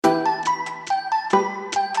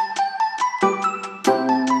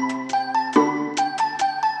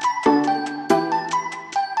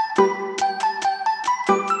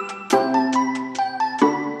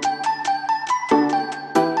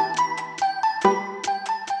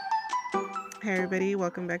Hey everybody,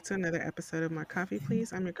 welcome back to another episode of More Coffee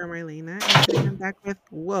Please. I'm your girl Marlena, and today I'm back with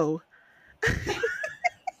whoa,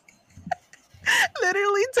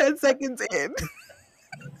 literally 10 seconds in.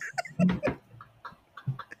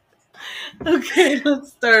 Okay,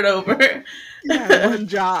 let's start over. You had one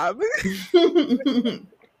job.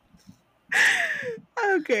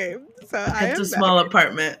 Okay, so I It's a am back. small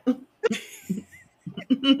apartment.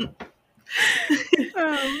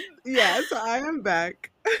 Yeah, so I am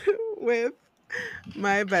back with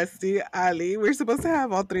my bestie Ali. We're supposed to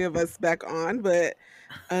have all three of us back on, but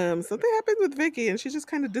something happened with Vicky and she just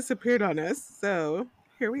kind of disappeared on us. So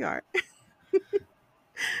here we are.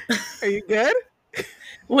 Are you good?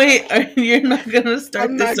 Wait, you're not gonna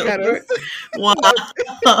I'm start this not gonna. over? Wow.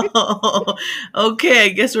 Okay, I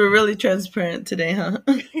guess we're really transparent today, huh?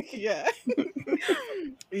 Yeah.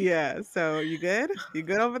 Yeah. So you good? You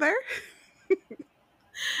good over there?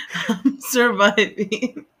 I'm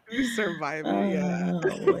surviving. You're surviving. Yeah.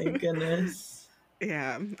 Oh my goodness.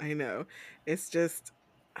 Yeah. I know. It's just,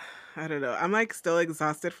 I don't know. I'm like still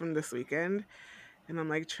exhausted from this weekend, and I'm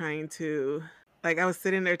like trying to, like, I was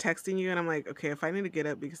sitting there texting you, and I'm like, okay, if I need to get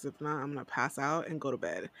up, because if not, I'm gonna pass out and go to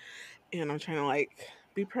bed. And I'm trying to like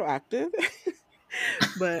be proactive,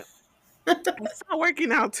 but it's not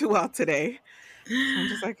working out too well today. So I'm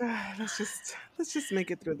just like, let's just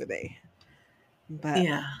make it through the day. But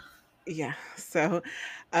Yeah. yeah, so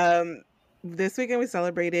um this weekend we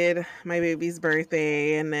celebrated my baby's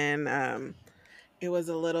birthday, and then it was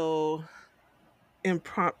a little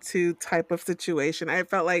impromptu type of situation. I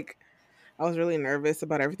felt like I was really nervous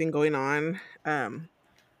about everything going on.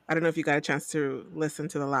 I don't know if you got a chance to listen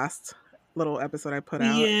to the last little episode I put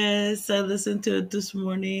out. Yes, I listened to it this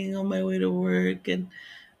morning on my way to work and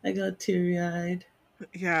I got teary eyed.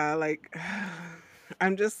 Yeah, like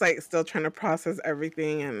I'm just like still trying to process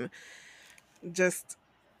everything, and just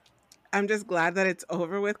I'm just glad that it's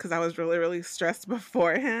over with because I was really, really stressed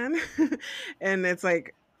beforehand. And it's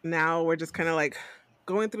like now we're just kind of like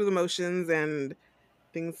going through the motions, and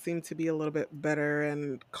things seem to be a little bit better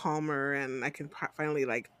and calmer, and I can finally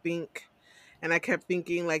like think. And I kept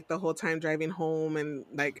thinking like the whole time driving home, and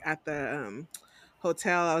like at the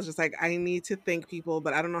hotel, I was just like, I need to thank people,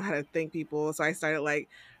 but I don't know how to thank people. So I started like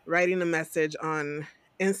writing a message on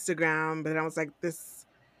Instagram, but I was like, this,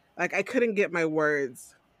 like, I couldn't get my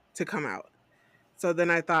words to come out. So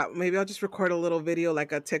then I thought maybe I'll just record a little video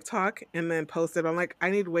like a TikTok and then post it. I'm like,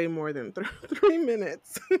 I need way more than 3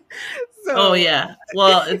 minutes. Oh So, yeah.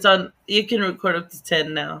 Well, it's on. You can record up to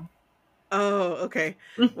 10 now. oh, okay.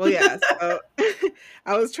 Well, yeah. So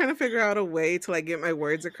I was trying to figure out a way to like get my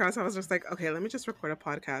words across. I was just like, okay, let me just record a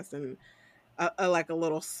podcast and like a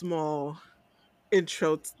little small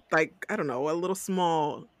intro, like, I don't know, a little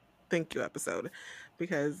small thank you episode,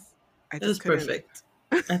 because I It was just couldn't. perfect.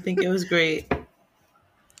 I think it was great.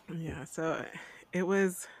 Yeah. So it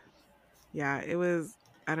was, yeah, it was,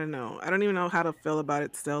 I don't know. I don't even know how to feel about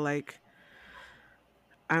it still. Like,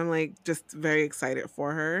 I'm like just very excited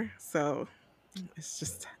for her. So it's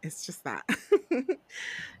just that.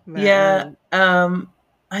 But Yeah.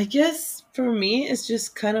 I guess for me, it's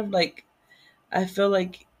just kind of like I feel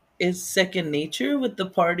like it's second nature with the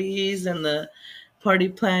parties and the party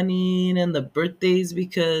planning and the birthdays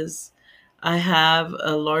because I have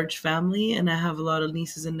a large family and I have a lot of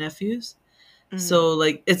nieces and nephews. mhm, So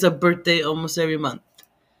like it's a birthday almost every month.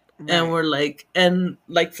 And right. we're like and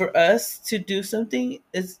like for us to do something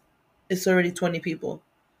it's already 20 people.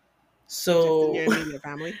 Just in So your immediate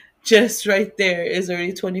family. just right there is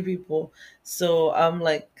already 20 people. So I'm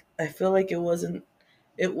like I feel like it wasn't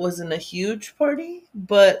a huge party,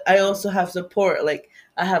 but I Mhm. also have support. Like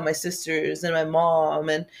I have my sisters and my mom,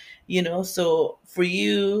 and so for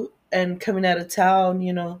you and coming out of town,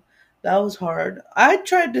 that was hard. I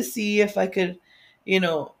tried to see if I could, you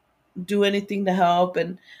know, do anything to help,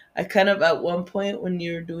 and I kind of at one point when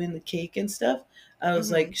you were doing the cake and stuff, I was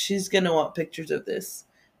Mhm. like, she's gonna want pictures of this.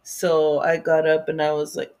 So I got up and I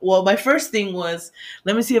was like, well, my first thing was,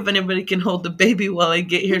 let me see if anybody can hold the baby while I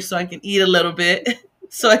get here so I can eat a little bit.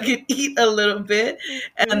 So I could eat a little bit.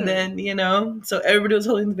 And Mhm. then, so everybody was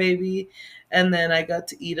holding the baby. And then I got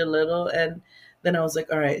to eat a little. And then I was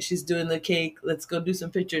like, all right, she's doing the cake. Let's go do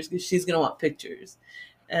some pictures because she's going to want pictures.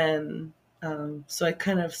 And so I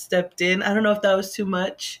kind of stepped in. I don't know if that was too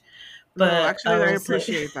much, No, but actually, I I was like,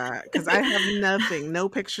 appreciate that because I have nothing, no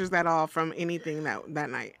pictures at all from anything that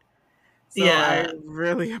night. So I yeah,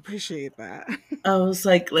 really appreciate that. I was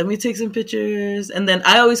like, let me take some pictures. And then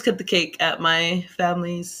I always cut the cake at my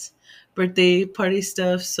family's birthday party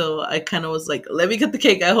stuff, so I kind of was like, let me cut the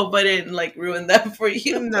cake. I hope I didn't like ruin that for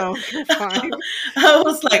you, but No, you're fine. I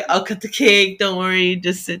was like, I'll cut the cake. Don't worry,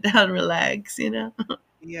 just sit down, relax.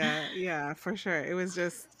 Yeah, yeah, for sure. It was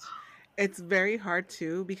just it's very hard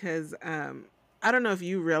too because I don't know if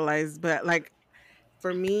you realize, but like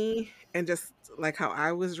for me and just like how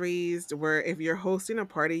I was raised, where if you're hosting a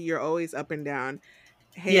party, you're always up and down.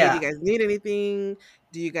 Hey, do you Yeah, guys need anything?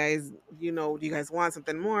 Do you guys, do you guys want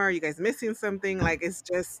something more? Are you guys missing something? Like it's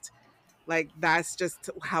just like that's just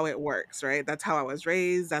how it works, right? That's how I was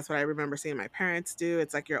raised. That's what I remember seeing my parents do.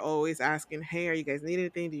 It's like you're always asking, "Hey, are you guys need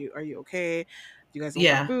anything? Are you okay? Do you guys want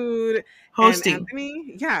more yeah, food?" And hosting.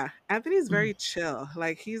 Anthony, yeah, Anthony's Mm. very chill.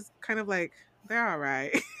 Like he's kind of like they're all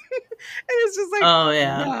right. And it's just like, Oh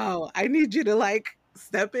yeah, no, I need you to like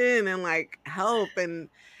step in and like help. And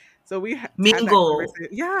so we had that mingle. conversation.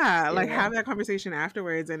 Yeah, like Yeah, have that conversation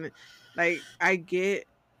afterwards. And like I get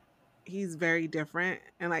he's very different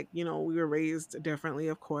and like we were raised differently,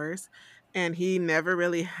 of course, and he never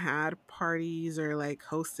really had parties or like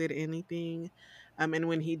hosted anything, and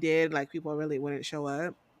when he did, like people really wouldn't show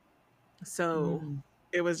up. So mm.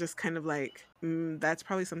 it was just kind of like that's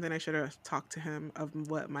probably something I should have talked to him of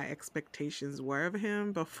what my expectations were of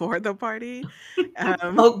him before the party.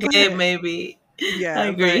 Okay, But maybe. I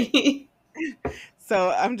yeah, but agree. so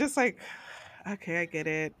I'm just like, okay, I get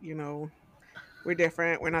it, we're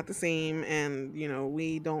different, we're not the same, and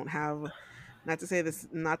we don't have, not to say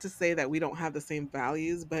that we don't have the same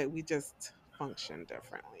values, but we just function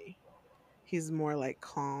differently. He's more like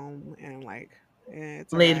calm and like,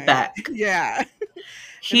 it's all Laid right. back. Yeah.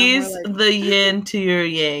 And I'm more He's like, the yin to your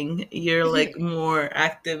yang. You're like more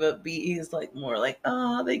active, upbeat. He's like more like,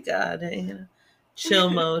 oh, they got it. Chill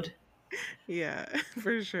mode. yeah,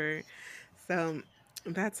 for sure. So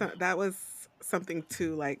that was something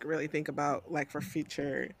to like really think about, like for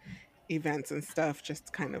future events and stuff,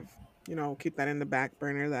 just kind of, keep that in the back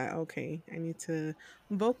burner that, okay, I need to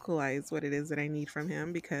vocalize what it is that I need from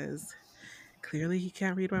him because clearly he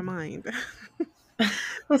can't read my mind.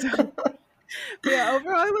 So, but yeah,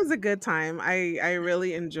 overall it was a good time. I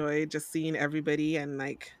really enjoyed just seeing everybody and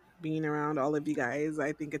like being around all of you guys.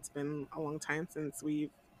 I think it's been a long time since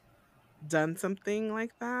we've done something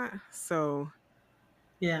like that. So,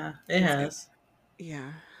 Yeah, it it's like, has.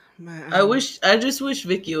 yeah. But I just wish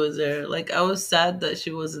Vicky was there. Like, I was sad that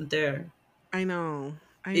she wasn't there. I know.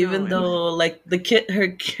 I know. Even And though, like, her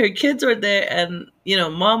kids were there and,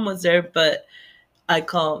 mom was there, but I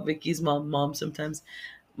call Vicky's mom sometimes.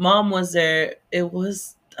 Mom was there. It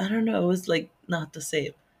was, I don't know, it was like not the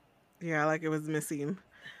same. yeah, like it was missing.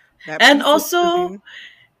 That And piece was also, missing.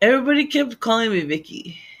 everybody kept calling me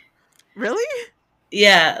Vicky. Really?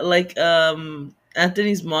 Yeah, like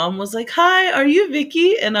Anthony's mom was like, "Hi, are you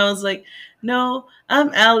Vicky?" And I was like, "No, I'm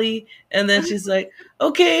Allie." And then she's like,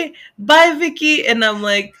 "Okay, bye, Vicky." And I'm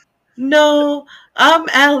like, "No, I'm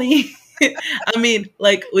Allie." I mean,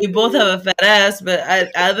 like we both have a fat ass, but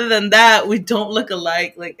other than that, we don't look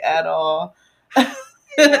alike like at all.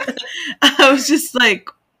 Yeah. I was just like,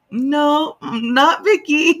 "No, I'm not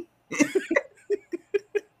Vicky."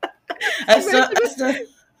 So maybe I still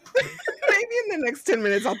maybe in the next 10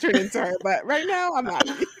 minutes I'll turn into her, but right now I'm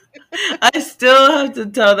Allie. I still have to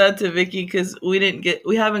tell that to Vicky because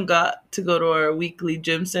we haven't got to go to our weekly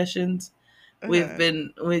gym sessions. Uh,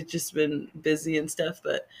 We've just been busy and stuff,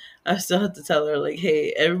 but I still have to tell her like,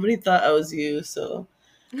 hey, everybody thought I was you, so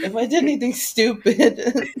if I did anything stupid,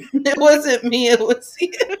 it wasn't me, it was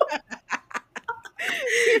you.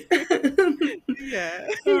 yeah.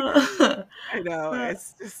 Uh, I know.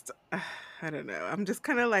 It's just I don't know. I'm just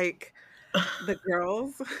kind of like the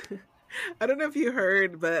girls. I don't know if you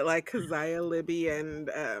heard, but like Kazaya, Libby, and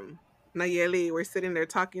Nayeli were sitting there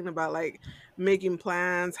talking about like making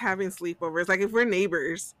plans, having sleepovers. Like if we're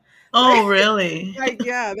neighbors, like oh, really?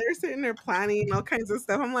 yeah, they're sitting there planning all kinds of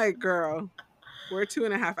stuff. I'm like, girl, we're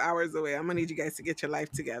 2.5 hours away. I'm gonna need you guys to get your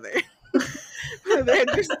life together. They're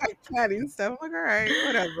just like planning stuff. I'm like, all right,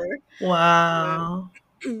 whatever. But, Wow.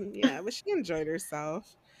 yeah, but she enjoyed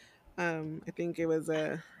herself. I think it was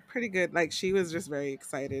a pretty good. Like she was just very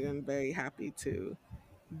excited and very happy to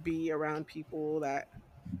be around people that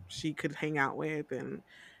she could hang out with and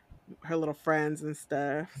her little friends and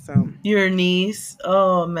stuff. So Your niece?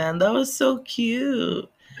 Oh man, that was so cute.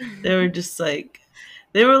 They were just like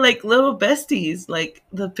they were like little besties, like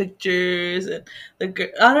the pictures and the girl.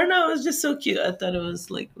 I don't know, it was just so cute. I thought it was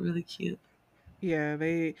like really cute. yeah,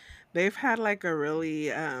 they've had like a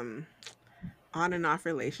really on and off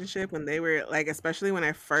relationship when they were like, especially when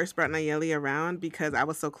I first brought Nayeli around because I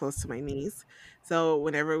was so close to my niece. So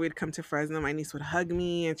whenever we'd come to Fresno, my niece would hug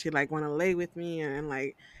me and she'd like want to lay with me and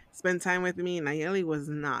like spend time with me. Nayeli was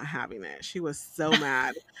not having it. She was so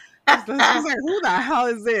mad. She was like, "Who the hell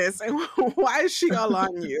is this? And why is she all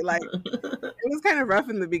on you?" Like, it was kind of rough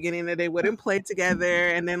in the beginning that they wouldn't play together,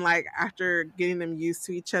 and then like after getting them used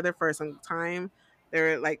to each other for some time, they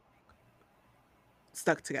were like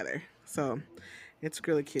stuck together. So it's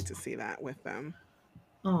really cute to see that with them.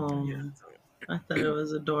 Yeah. Oh, I thought it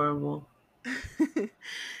was adorable.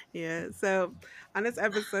 Yeah. So on this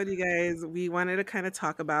episode, you guys, we wanted to kind of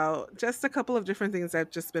talk about just a couple of different things that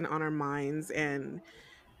have just been on our minds, and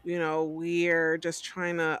we're just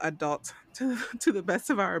trying to adult to the best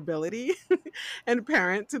of our ability and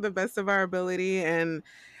parent to the best of our ability. And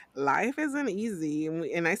life isn't easy.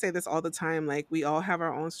 And I say this all the time, like, we all have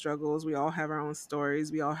our own struggles, we all have our own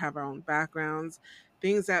stories, we all have our own backgrounds,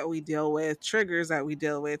 things that we deal with, triggers that we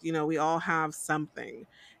deal with. We all have something,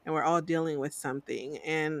 and we're all dealing with something.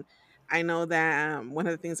 And I know that one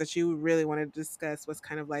of the things that you really wanted to discuss was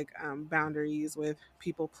kind of like boundaries with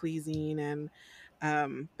people pleasing and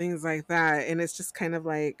things like that. And it's just kind of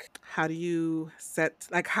like, how do you set,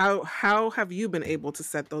 like, how have you been able to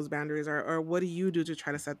set those boundaries, or what do you do to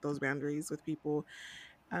try to set those boundaries with people?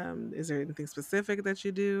 Is there anything specific that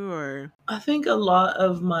you do, or? I think a lot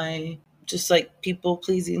of my just like people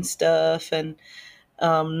pleasing stuff and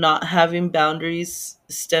not having boundaries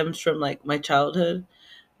stems from like my childhood,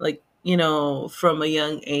 like from a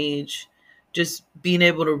young age, just being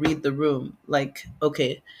able to read the room. Like,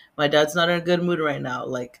 okay, my dad's not in a good mood right now,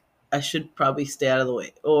 like I should probably stay out of the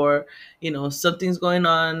way. Or something's going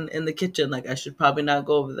on in the kitchen, like I should probably not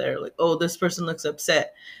go over there. Like, oh, this person looks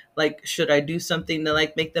upset, like should I do something to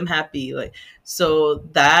like make them happy? Like, so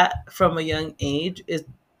that from a young age is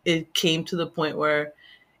it came to the point where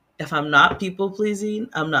if I'm not people pleasing,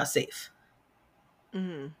 I'm not safe.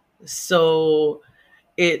 Mm-hmm. So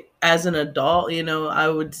it as an adult, I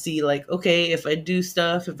would see like, okay, if I do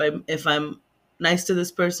stuff, if I'm nice to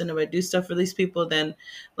this person, if I do stuff for these people, then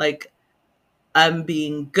like I'm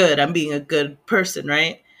being good. I'm being a good person,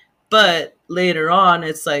 right? But later on,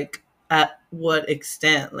 it's like, at what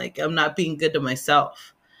extent? Like, I'm not being good to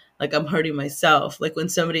myself. Like, I'm hurting myself. Like, when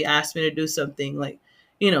somebody asks me to do something, like,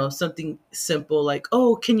 something simple, like,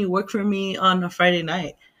 oh, can you work for me on a Friday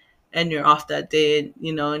night? And you're off that day,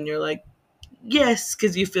 and you're like, yes,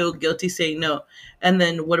 because you feel guilty saying no. And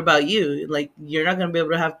then what about you? Like, you're not going to be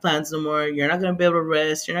able to have plans no more. You're not going to be able to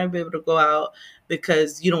rest. You're not going to be able to go out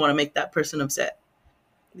because you don't want to make that person upset.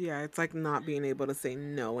 Yeah, it's like not being able to say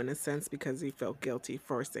no in a sense because you felt guilty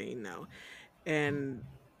for saying no. And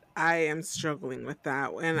I am struggling with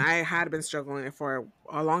that. And I had been struggling for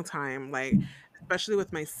a long time, like, especially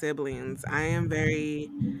with my siblings.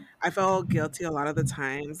 I felt guilty a lot of the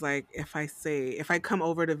times. Like, if I come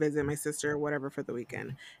over to visit my sister or whatever for the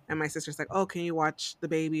weekend, and my sister's like, "Oh, can you watch the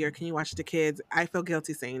baby or can you watch the kids?" I feel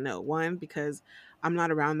guilty saying no. One, because I'm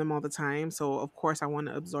not around them all the time. So, of course, I want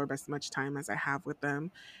to absorb as much time as I have with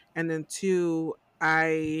them. And then two,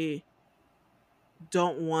 I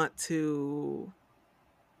don't want to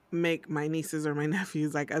make my nieces or my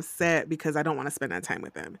nephews like upset because I don't want to spend that time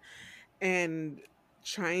with them. And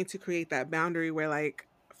trying to create that boundary where, like,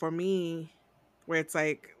 for me, where it's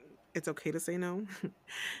like, it's okay to say no.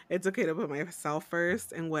 It's okay to put myself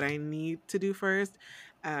first and what I need to do first.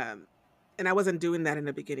 Um, and I wasn't doing that in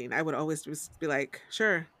the beginning. I would always just be like,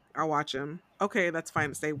 sure, I'll watch them. Okay, that's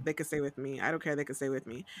fine. They can stay with me. I don't care. They can stay with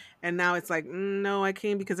me. And now it's like, no, I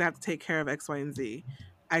can't because I have to take care of X, Y, and Z.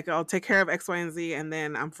 I'll take care of X, Y, and Z, and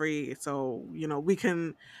then I'm free. So we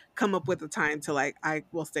can come up with a time to, like, I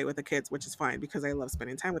will stay with the kids, which is fine because I love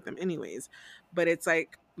spending time with them anyways. But it's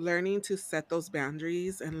like learning to set those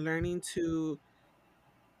boundaries and learning to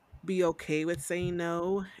be okay with saying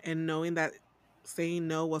no, and knowing that saying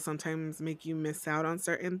no will sometimes make you miss out on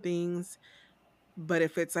certain things. But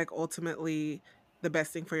if it's like ultimately the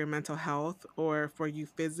best thing for your mental health or for you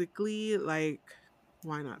physically, like,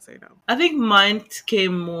 why not say no? I think mine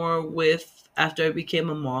came more with after I became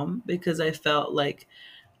a mom, because I felt like,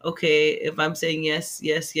 okay, if I'm saying yes,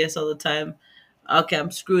 yes, yes all the time, okay, I'm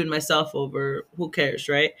screwing myself over. Who cares,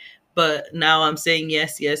 right? But now I'm saying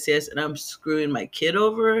yes, yes, yes, and I'm screwing my kid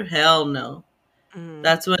over. Hell no. Mm,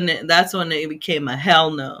 That's when it became a hell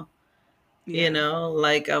no. yeah.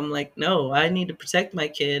 Like, I'm like, no, I need to protect my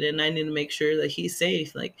kid and I need to make sure that he's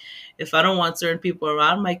safe. Like, if I don't want certain people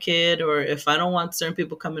around my kid, or if I don't want certain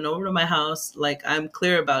people coming over to my house, like, I'm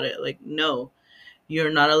clear about it. Like, no,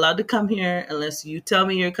 you're not allowed to come here unless you tell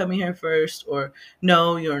me you're coming here first. Or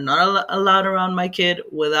no, you're not allowed around my kid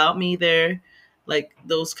without me there. Like,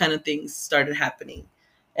 those kind of things started happening,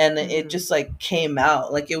 and it Hmm. just like came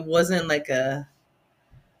out. Like, it wasn't like a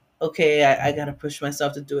okay, I gotta push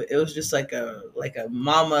myself to do it. It was just like a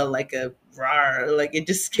mama, like a rar, like it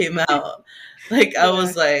just came out. Like I Yeah.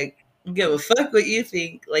 was like, give a fuck what you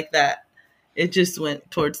think, like that. It just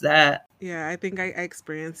went towards that. Yeah, I think I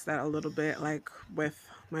experienced that a little bit, like with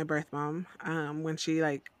my birth mom, when she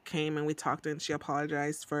like came and we talked and she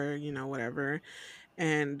apologized for, whatever.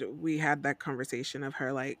 And we had that conversation of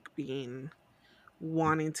her like being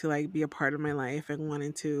wanting to like be a part of my life and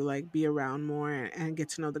wanting to like be around more and get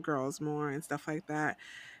to know the girls more and stuff like that.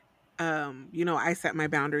 I set my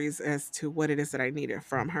boundaries as to what it is that I needed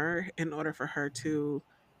from her in order for her to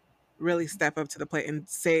really step up to the plate and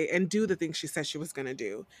say and do the things she said she was going to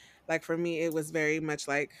do. Like for me, it was very much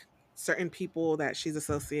like certain people that she's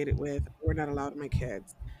associated with were not allowed my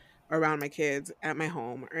kids around my kids at my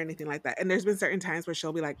home or anything like that. And there's been certain times where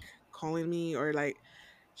she'll be like calling me or like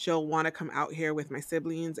she'll want to come out here with my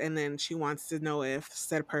siblings and then she wants to know if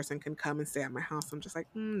said person can come and stay at my house. I'm just like,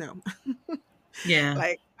 no. Yeah,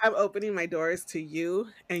 Like I'm opening my doors to you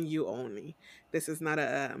and you only. This is not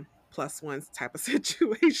a plus ones type of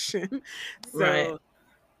situation. right. So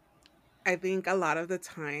I think a lot of the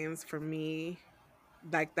times for me,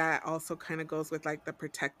 like that also kind of goes with like the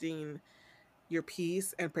protecting your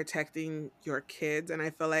peace and protecting your kids. And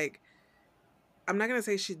I feel like I'm not gonna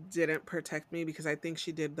say she didn't protect me because I think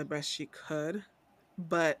she did the best she could,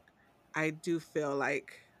 but I do feel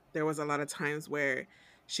like there was a lot of times where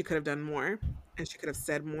she could have done more and she could have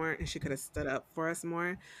said more and she could have stood up for us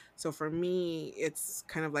more. So for me, it's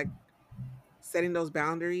kind of like setting those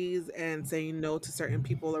boundaries and saying no to certain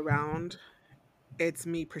people around. It's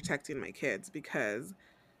me protecting my kids because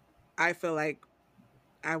I feel like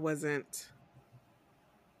I wasn't,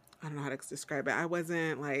 I don't know how to describe it. I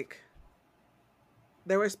wasn't like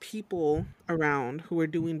there was people around who were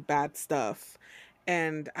doing bad stuff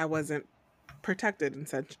and I wasn't protected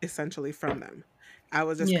essentially from them. I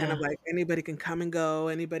was just kind Yeah, of like anybody can come and go,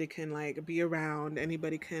 anybody can like be around,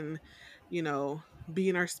 anybody can, you know, be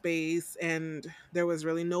in our space and there was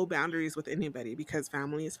really no boundaries with anybody because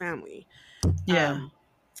family is family. yeah. Um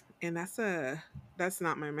and that's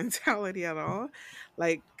not my mentality at all.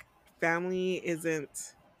 Like family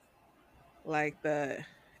isn't like the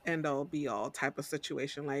end all be all type of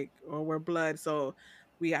situation like or we're blood so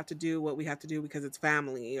we have to do what we have to do because it's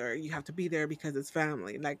family or you have to be there because it's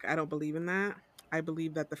family. Like I don't believe in that. I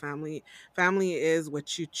believe that the family is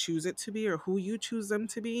what you choose it to be or who you choose them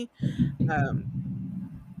to be. um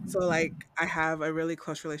so like I have a really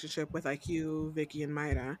close relationship with like you, Vicky and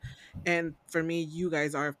Maida, and for me you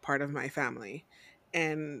guys are part of my family.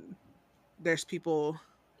 And there's people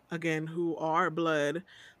again who are blood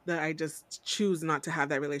that I just choose not to have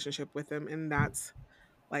that relationship with them, and that's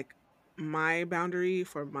like my boundary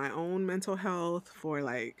for my own mental health, for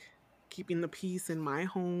like keeping the peace in my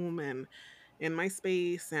home and in my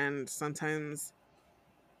space, and sometimes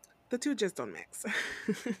the two just don't mix.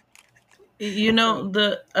 You So know,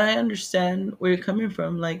 the I understand where you're coming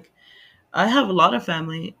from. Like, I have a lot of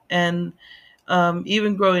family, and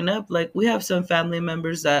even growing up, like we have some family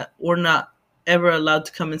members that were not ever allowed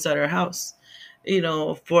to come inside our house. You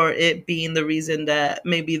know, for it being the reason that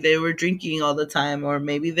maybe they were drinking all the time, or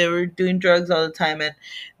maybe they were doing drugs all the time, and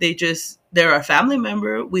they're a family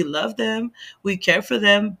member. We love them, we care for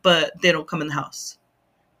them, but they don't come in the house.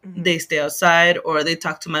 mhm, They stay outside, or they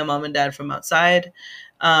talk to my mom and dad from outside.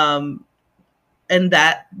 Um, and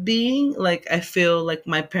that being like, I feel like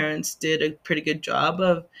my parents did a pretty good job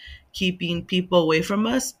of keeping people away from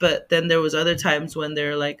us, but then there was other times when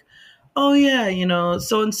they're like, oh yeah, you know,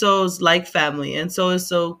 so and so's like family, and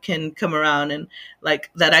so can come around, and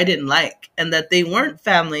like that I didn't like, and that they mhm. weren't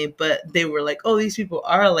family, but they were like, oh, these people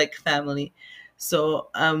are like family. So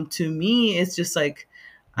to me it's just like,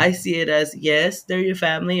 I see it as, yes, they're your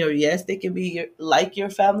family, or yes, they can be like your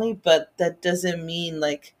family, but that doesn't mean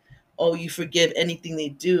like, oh, you forgive anything they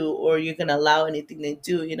do, or you're gonna allow anything they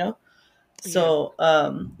do, you know. Yeah. So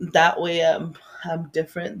that way, I'm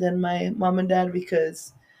different than my mom and dad,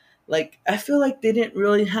 because like I feel like they didn't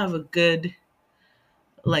really have a good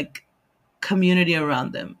like community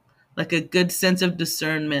around them, like a good sense of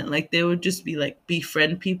discernment. Like they would just be like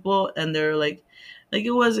befriend people, and they're like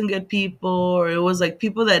it wasn't good people, or it was like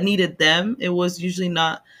people that needed them. It was usually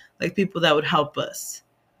not like people that would help us.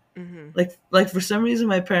 Mhm. Like for some reason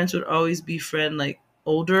my parents would always befriend like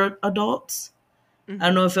older adults. I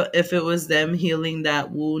don't Mhm. know if it was them healing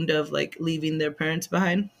that wound of like leaving their parents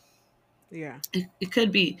behind. Yeah. It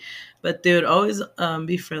could be, but they would always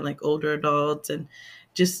befriend like older adults, and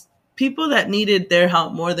just people that needed their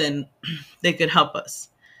help more than they could help us.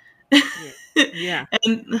 Yeah. Yeah.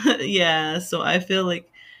 And yeah, so I feel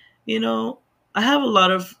like, you know, I have a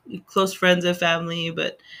lot of close friends and family,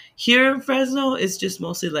 but here in Fresno, it's just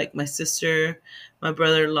mostly like my sister, my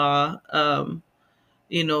brother-in-law,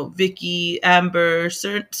 Vicky, Amber,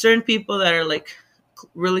 certain people that are like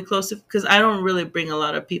really close. Because I don't really bring a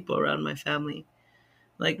lot of people around my family.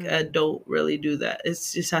 Like I Mm, don't really do that. It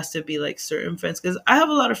just has to be like certain friends because I have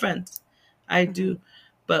a lot of friends. I mm-hmm, do,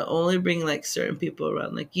 but only bring like certain people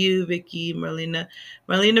around, like you, Vicky, Marlena,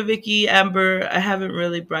 Vicky, Amber. I haven't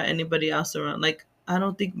really brought anybody else around. Like I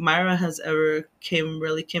don't think Myra has ever came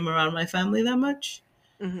around my family that much.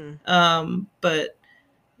 mm-hmm. But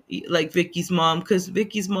like Vicky's mom, because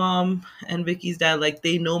Vicky's mom and Vicky's dad, like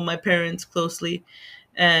they know my parents closely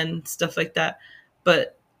and stuff like that.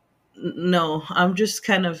 But no, I'm just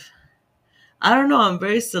kind of, I don't know. I'm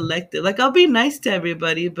very selective. Like I'll be nice to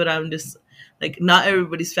everybody, but I'm just like not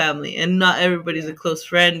everybody's family and not everybody's a Yeah. close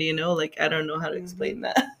friend. Like I don't know how to Mm-hmm. explain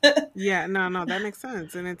that. Yeah, no, no, that makes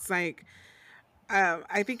sense. And it's like,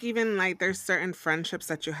 I think even like there's certain friendships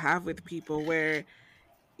that you have with people where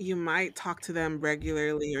you might talk to them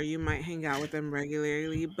regularly or you might hang out with them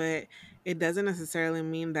regularly, but it doesn't necessarily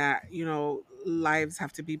mean that, lives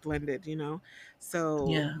have to be blended.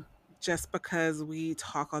 So Yeah, just because we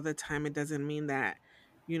talk all the time, it doesn't mean that,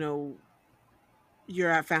 you know,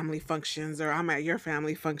 you're at family functions or I'm at your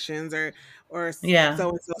family functions or yeah, so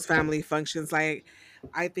and so's family functions. Like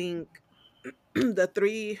I think the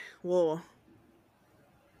three, well,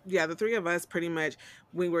 yeah, the three of us pretty much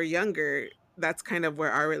when we were younger, that's kind of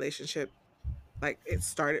where our relationship like it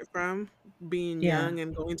started from being yeah, young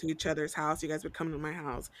and going to each other's house. You guys would come to my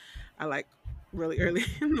house at like really early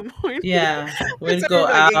in the morning. yeah. I We'd still go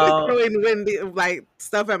remember like out. throwing windy like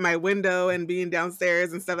stuff at my window and being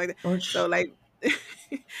downstairs and stuff like that. We're, So like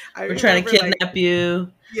I we're trying to remember like kidnap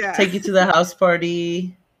you, yeah. take you to the house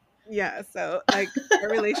party. Yeah. So like our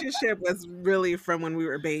relationship was really from when we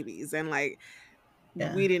were babies and like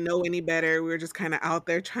Yeah, we didn't know any better. We were just kind of out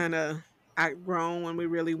there trying to act grown when we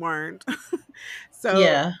really weren't.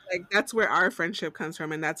 So, yeah. like, that's where our friendship comes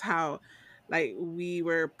from, and that's how, like, we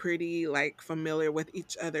were pretty, like, familiar with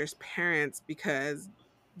each other's parents because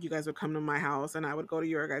you guys would come to my house and I would go to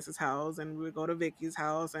your guys' house and we would go to Vicky's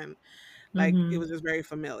house and like it Mm-hmm. was just very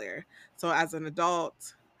familiar. So as an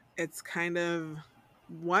adult, it's kind of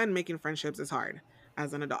one making friendships is hard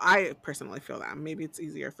as an adult. I personally feel that. Maybe it's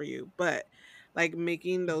easier for you, but like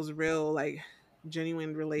making those real like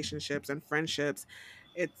genuine relationships and friendships,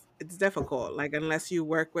 it's difficult. Like unless you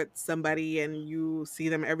work with somebody and you see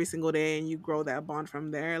them every single day and you grow that bond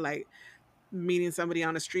from there, like meeting somebody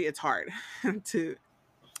on the street, it's hard to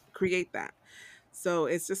create that. So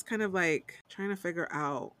it's just kind of like trying to figure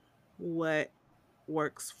out what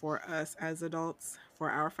works for us as adults, for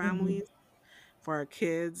our Mm-hmm. families, for our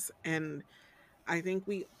kids. And I think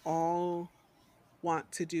we all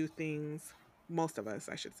want to do things, most of us,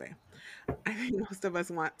 I should say. I think most of us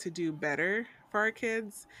want to do better for our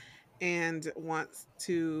kids and wants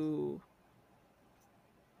to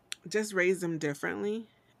just raise them differently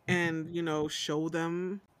and show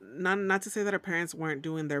them not to say that our parents weren't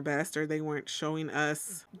doing their best or they weren't showing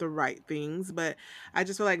us the right things, but I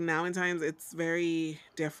just feel like now in times it's very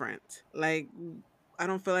different. Like I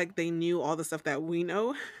don't feel like they knew all the stuff that we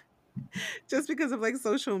know just because of like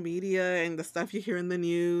social media and the stuff you hear in the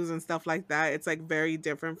news and stuff like that. It's like very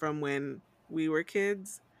different from when we were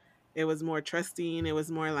kids. It was more trusting. It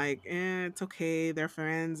was more like, it's okay. They're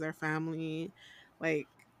friends, they're family, like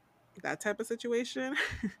that type of situation.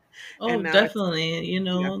 Oh, And now it's definitely.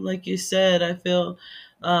 yeah. Like you said, I feel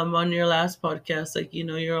on your last podcast, like,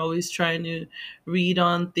 you're always trying to read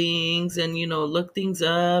on things and, look things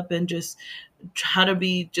up and just how to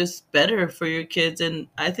be just better for your kids. And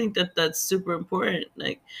I think that that's super important.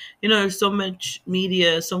 Like, there's so much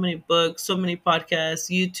media, so many books, so many podcasts,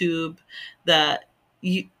 YouTube, that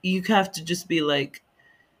you have to just be like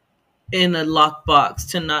in a lockbox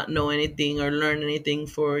to not know anything or learn anything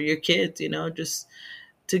for your kids, just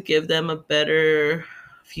to give them a better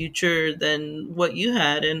future than what you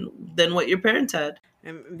had and than what your parents had.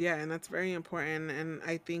 And yeah, and that's very important. And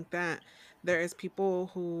I think that there is people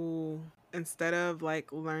who instead of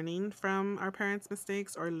like learning from our parents'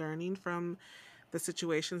 mistakes or learning from the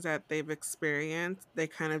situations that they've experienced, they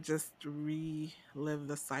kind of just relive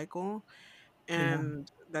the cycle. Yeah. And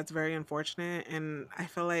that's very unfortunate. And I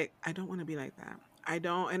feel like I don't want to be like that. I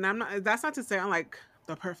don't, and I'm not, that's not to say I'm like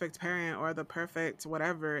the perfect parent or the perfect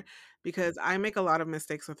whatever, because I make a lot of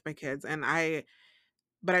mistakes with my kids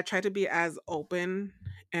but I try to be as open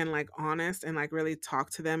and like honest and like really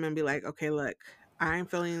talk to them and be like, okay, look, I'm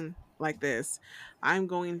feeling like this. I'm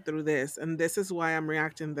going through this and this is why I'm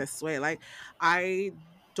reacting this way. Like I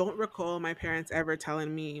don't recall my parents ever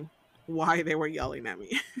telling me why they were yelling at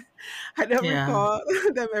me. I never Yeah. recall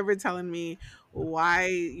them ever telling me why,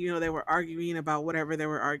 they were arguing about whatever they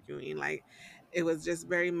were arguing. Like, it was just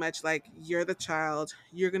very much like, you're the child,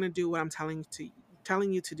 you're gonna do what I'm telling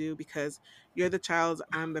you to do, because you're the child,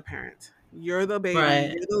 I'm the parent. You're the baby,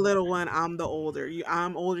 Right. you're the little one, I'm the older.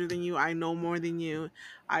 I'm older than you, I know more than you,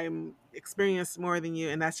 I'm experienced more than you,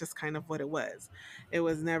 and that's just kind of what it was. It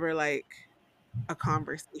was never like a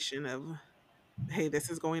conversation of, hey, this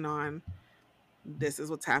is going on, this is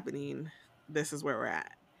what's happening, this is where we're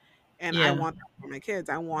at. And I Yeah. want that for my kids.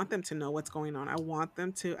 I want them to know what's going on. I want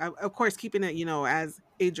them to, of course, keeping it, as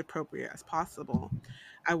age appropriate as possible.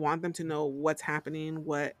 I want them to know what's happening,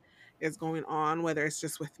 what is going on, whether it's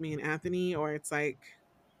just with me and Anthony or it's like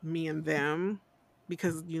me and them.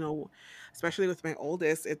 Because, especially with my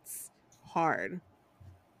oldest, it's hard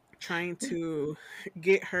trying to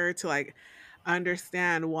get her to like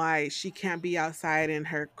understand why she can't be outside in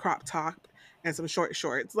her crop top and some short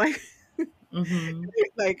shorts. Like, Mm-hmm.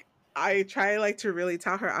 like I try like to really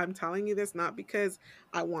tell her, I'm telling you this not because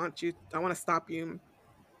I want to stop you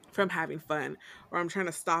from having fun, or I'm trying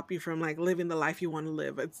to stop you from like living the life you want to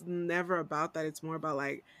live. It's never about that. It's more about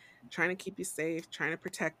like trying to keep you safe, trying to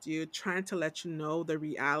protect you, trying to let you know the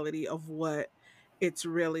reality of what it's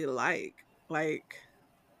really like. Like,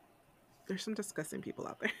 there's some disgusting people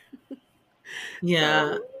out there.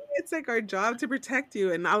 Yeah. So it's like our job to protect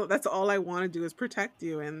you, and now that's all I want to do is protect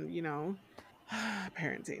you, and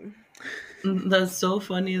parenting. That's so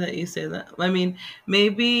funny that you say that. I mean,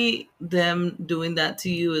 maybe them doing that to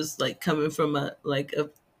you is like coming from a like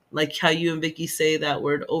how you and Vicky say that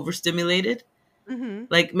word overstimulated. Hmm.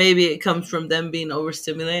 Like maybe it comes from them being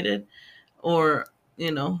overstimulated, or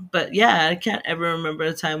but yeah, I can't ever remember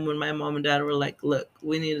a time when my mom and dad were like, look,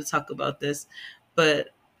 we need to talk about this. But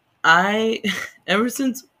I ever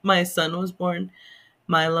since my son was born,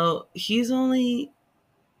 Milo, he's gonna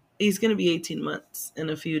be 18 months in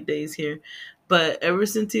a few days here. But ever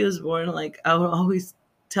since he was born, like I would always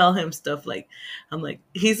tell him stuff like, I'm like,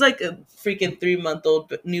 he's like a freaking 3 month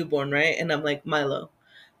old newborn, right? And I'm like, Milo,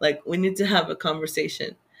 like we need to have a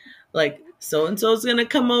conversation. Like so and so's gonna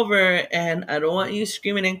come over, and I don't want you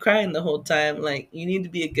screaming and crying the whole time. Like you need to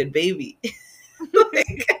be a good baby.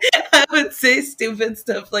 Like, I would say stupid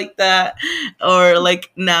stuff like that, or like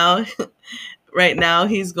now, right now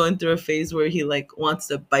he's going through a phase where he like wants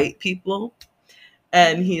to bite people,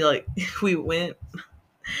 and he like we went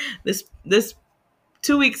this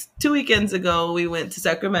 2 weekends ago we went to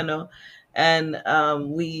Sacramento, and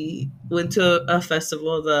we went to a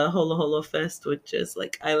festival, the Holo Holo Fest, which is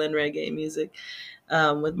like island reggae music,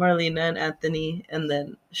 with Marlena and Anthony and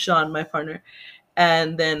then Sean, my partner.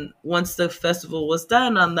 And then once the festival was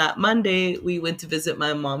done on that Monday, we went to visit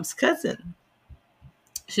my mom's cousin.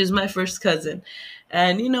 She's my first cousin.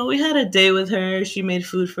 And, we had a day with her. She made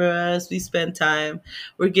food for us. We spent time.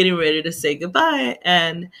 We're getting ready to say goodbye.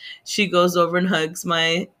 And she goes over and hugs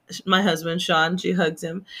my husband, Sean. She hugs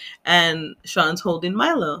him. And Sean's holding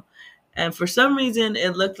Milo. And for some reason,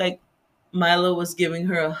 it looked like Milo was giving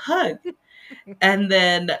her a hug. And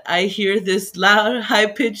then I hear this loud, high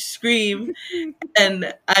pitched scream.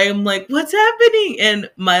 And I'm like, what's happening? And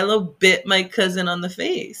Milo bit my cousin on the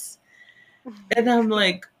face. And I'm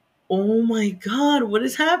like, oh my God, what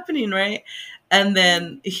is happening? Right. And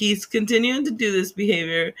then he's continuing to do this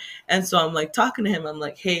behavior. And so I'm like talking to him. I'm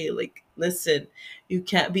like, hey, like, listen, you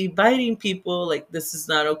can't be biting people. Like, this is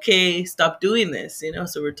not okay. Stop doing this.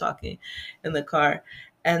 So we're talking in the car.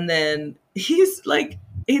 And then he's like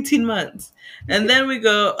 18 months. And then we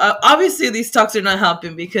go, obviously, these talks are not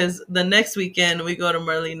helping because the next weekend we go to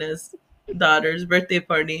Marlena's daughter's birthday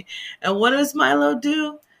party. And what does Milo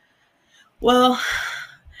do? Well,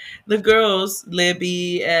 the girls,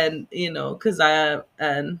 Libby and Kazaya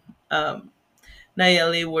and um,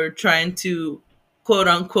 Nayeli were trying to quote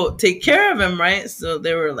unquote take care of him, right? So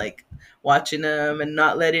they were like watching him and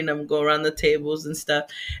not letting him go around the tables and stuff.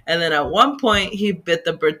 And then at one point, he bit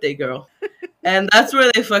the birthday girl, and that's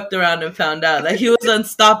where they fucked around and found out that he was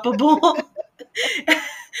unstoppable.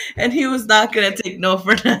 And he was not gonna take no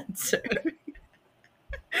for an answer.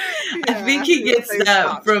 I think Yeah, he he would gets say that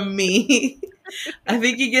stop. from me. I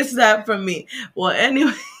think he gets that from me. Well,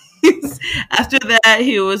 anyways, after that,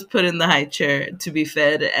 he was put in the high chair to be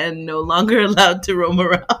fed and no longer allowed to roam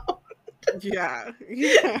around. Yeah,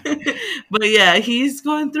 yeah. But yeah, he's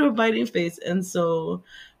going through a biting phase. And so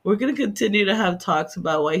we're going to continue to have talks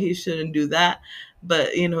about why he shouldn't do that.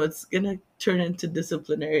 But, it's going to turn into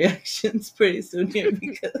disciplinary actions pretty soon here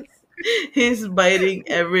because he's biting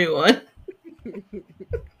everyone.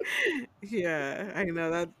 Yeah, I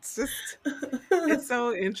know, that's just it's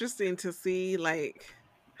so interesting to see, like,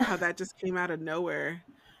 how that just came out of nowhere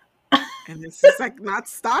and it's just like not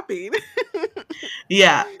stopping.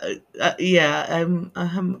 Yeah, yeah.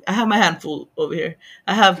 I have my handful over here.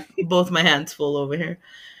 I have both my hands full over here.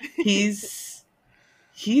 He's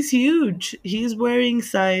he's huge. He's wearing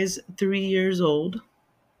size 3 years old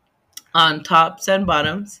on tops and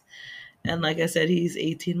bottoms, and like I said, he's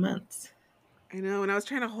 18 months. I know. And I was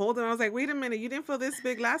trying to hold him. I was like, wait a minute, you didn't feel this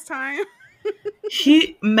big last time.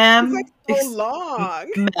 He, He's like ma'am, so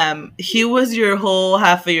long. ma'am, he was your whole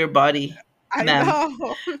half of your body, I ma'am.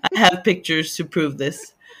 know. I have pictures to prove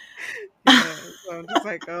this. Yeah. So I'm just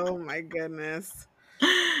like, oh my goodness.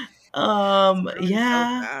 It's growing so Yeah,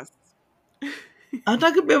 fast. I'm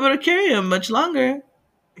not gonna be able to carry him much longer.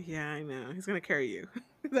 Yeah, I know. He's gonna carry you.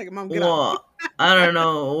 He's like, Mom, get off. Well, I don't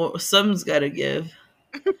know. Something's gotta give,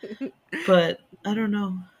 but I don't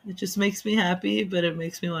know. It just makes me happy, but it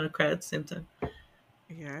makes me want to cry at the same time.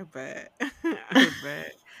 Yeah, I bet. I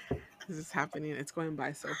bet. This is happening. It's going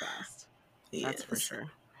by so fast. That's for Yes.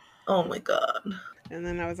 sure. Oh my god. And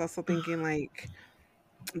then I was also thinking like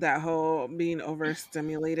that whole being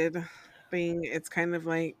overstimulated thing, it's kind of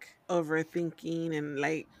like overthinking and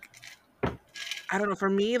like I don't know, for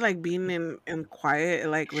me, like being in quiet, it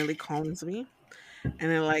like really calms me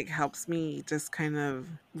and it like helps me just kind of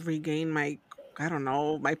regain my I don't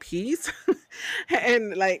know, my peace.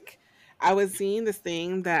 And like I was seeing this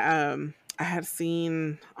thing that I had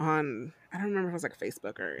seen on I don't remember if it was like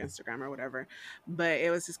Facebook or Instagram or whatever, but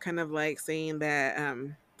it was just kind of like saying that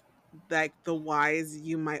like the whys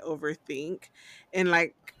you might overthink and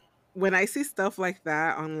like when I see stuff like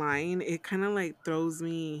that online it kind of like throws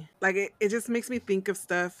me like it just makes me think of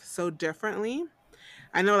stuff so differently.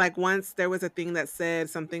 I know like once there was a thing that said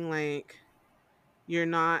something like you're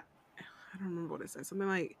not I don't remember what it said, something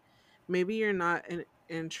like maybe you're not an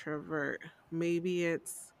introvert, maybe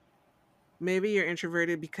you're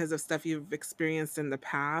introverted because of stuff you've experienced in the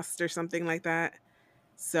past or something like that.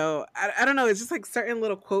 So I don't know. It's just like certain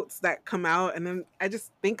little quotes that come out, and then I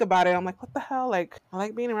just think about it. I'm like, what the hell? Like, I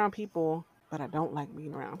like being around people, but I don't like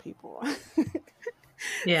being around people.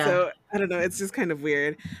 Yeah. So I don't know. It's just kind of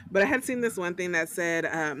weird. But I had seen this one thing that said,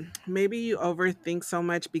 maybe you overthink so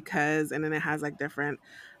much because, and then it has like different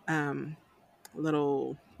um,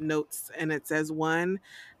 little notes, and it says one,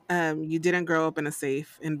 you didn't grow up in a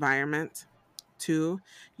safe environment. Two,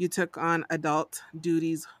 you took on adult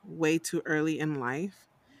duties way too early in life.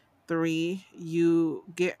 Three, you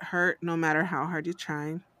get hurt no matter how hard you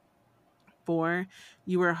try. Four,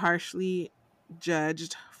 you were harshly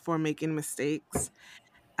judged for making mistakes.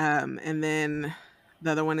 And then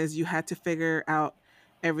the other one is you had to figure out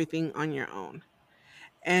everything on your own.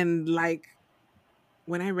 And like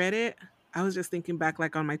when I read it, I was just thinking back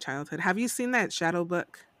like on my childhood. Have you seen that shadow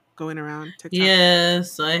book going around TikTok?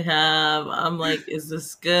 Yes, I have. I'm like, is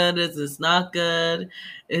this good? Is this not good?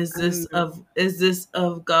 I know. Is this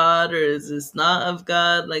of God or is this not of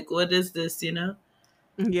God? Like what is this, you know?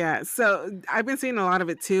 Yeah. So I've been seeing a lot of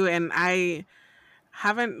it too. And I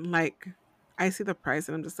haven't like I see the price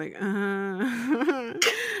and I'm just like, I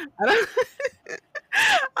don't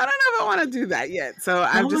I don't know if I want to do that yet. So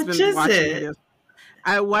I've How just much been is watching it? videos.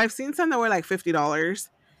 I've seen some that were like $50.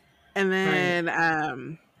 And Right. then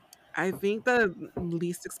I think the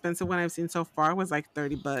least expensive one I've seen so far was like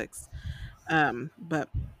 $30. But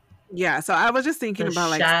yeah, so I was just thinking The about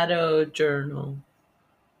like Shadow Journal.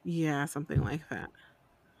 yeah, something like that.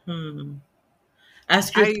 Hmm.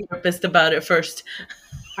 Ask your I therapist about it first.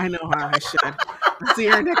 I know how I should. I'll see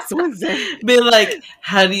her next Wednesday. Be like,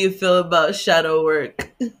 how do you feel about shadow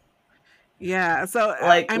work? Yeah, so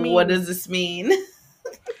Like, I what mean, does this mean?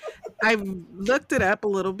 I've looked it up a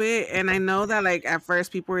little bit and I know that like at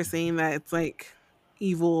first people were saying that it's like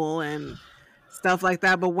evil and stuff like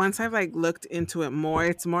that, but once I've like looked into it more,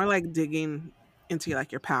 it's more like digging into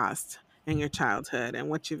like your past and your childhood and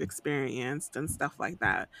what you've experienced and stuff like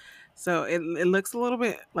that. So it looks a little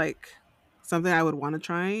bit like something I would want to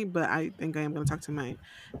try, but I think I am going to talk to my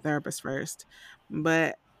therapist first.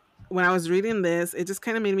 But when I was reading this, it just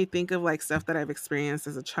kind of made me think of like stuff that I've experienced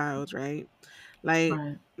as a child, right? Like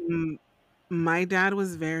Right. mm, my dad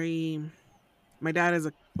was very my dad is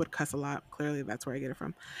a would cuss a lot. Clearly, that's where I get it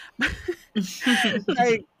from.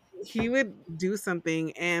 Like he would do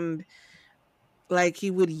something and like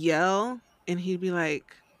he would yell and he'd be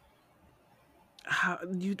like, "How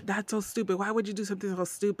you? That's so stupid. Why would you do something so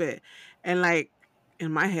stupid?" And like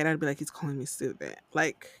in my head, I'd be like, "He's calling me stupid."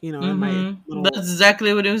 Like in my That's little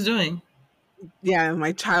exactly what he was doing. yeah, in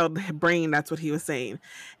my child brain, that's what he was saying,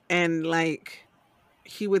 and like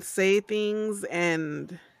he would say things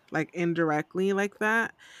and like indirectly like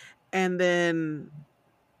that. And then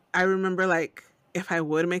I remember like if I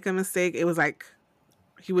would make a mistake, it was like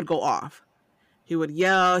he would go off. He would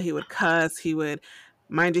yell, he would cuss, he would,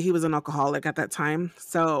 mind you, he was an alcoholic at that time.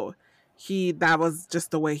 So that was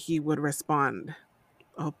just the way he would respond.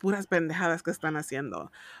 Oh, puras pendejadas que están haciendo.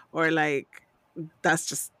 Or like, that's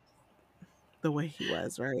just the way he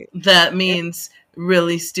was, right? That And, means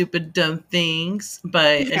really stupid, dumb things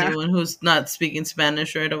by yeah. anyone who's not speaking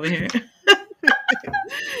Spanish right over here.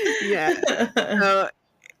 Yeah. So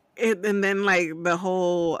and then like the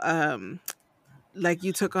whole like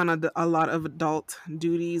you took on a lot of adult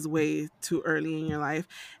duties way too early in your life.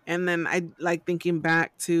 And then I like thinking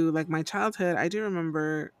back to like my childhood, I do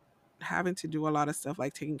remember having to do a lot of stuff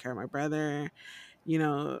like taking care of my brother, you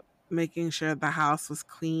know, making sure the house was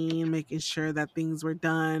clean, making sure that things were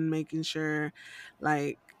done, making sure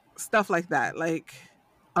like stuff like that, like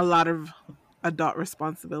a lot of adult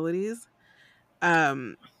responsibilities.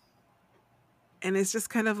 um and it's just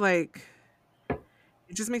kind of like,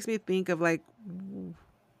 it just makes me think of like,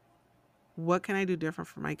 what can I do different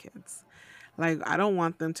for my kids? Like, I don't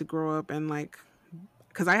want them to grow up and like,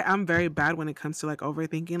 because I'm very bad when it comes to like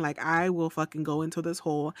overthinking. Like, I will fucking go into this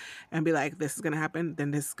hole and be like, this is gonna happen, then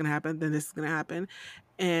this is gonna happen, then this is gonna happen,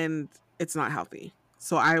 and it's not healthy.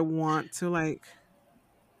 So I want to like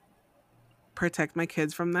protect my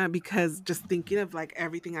kids from that, because just thinking of like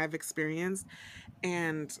everything I've experienced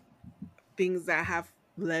and things that have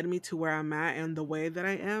led me to where I'm at and the way that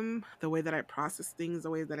I am, the way that I process things, the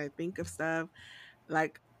way that I think of stuff,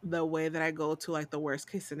 like the way that I go to like the worst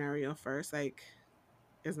case scenario first, like,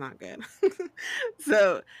 is not good.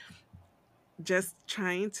 So just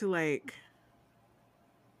trying to like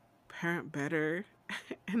parent better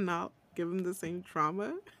and not give them the same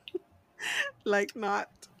trauma, like not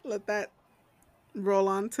let that roll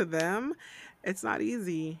on to them. It's not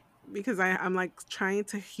easy because I'm like trying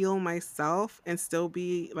to heal myself and still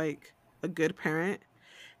be like a good parent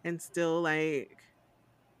and still like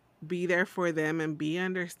be there for them and be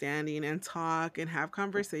understanding and talk and have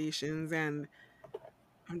conversations. And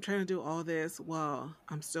I'm trying to do all this while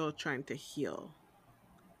I'm still trying to heal,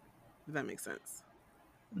 if that makes sense.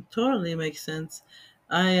 Totally makes sense.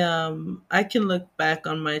 I can look back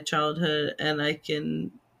on my childhood and I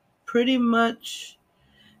can pretty much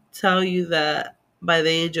tell you that by the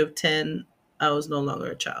age of 10 I was no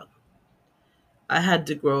longer a child. I had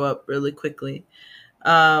to grow up really quickly.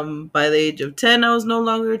 By the age of 10 I was no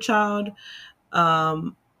longer a child.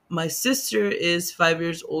 Um, my sister is 5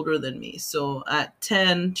 years older than me. So at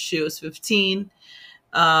 10 she was 15.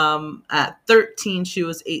 At 13 she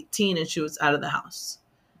was 18 and she was out of the house.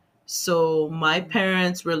 So my Mm.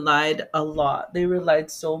 parents relied a lot. They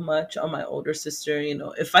relied so much on my older sister. You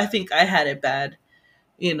know, if I think I had it bad,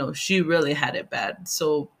 you know, she really had it bad.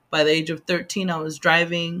 So by the age of 13, I was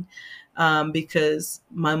driving because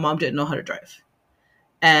my mom didn't know how to drive.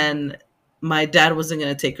 Mm. And my dad wasn't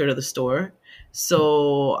going to take her to the store.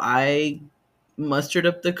 So I mustered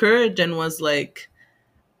up the courage and was like,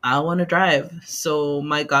 I want to drive. So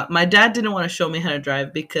my dad didn't want to show me how to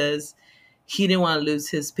drive because he didn't want to lose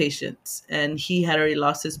his patience, and he had already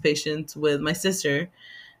lost his patience with my sister,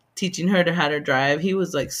 teaching her to how to drive. He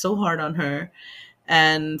was like so hard on her,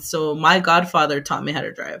 and so my godfather taught me how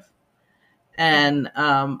to drive. Mm. And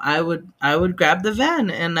I would grab the van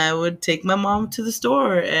and I would take my mom to the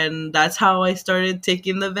store, and that's how I started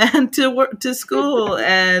taking the van to work to school.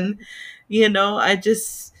 And I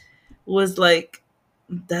just was like,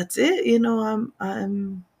 that's it. I'm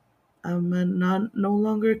a not no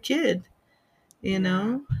longer a kid. You Yeah.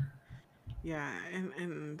 know. Yeah.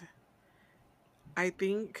 And I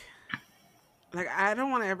think like I don't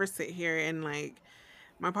want to ever sit here and like,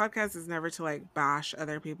 my podcast is never to like bash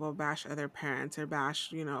other people, bash other parents, or bash,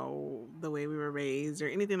 the way we were raised or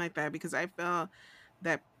anything like that, because I feel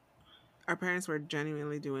that our parents were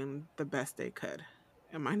genuinely doing the best they could.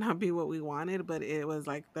 It might not be what we wanted, but it was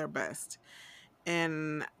like their best.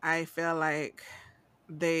 And I feel like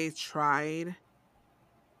they tried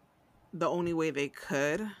the only way they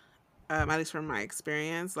could, at least from my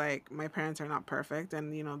experience. Like, my parents are not perfect,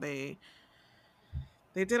 and they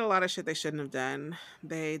did a lot of shit they shouldn't have done.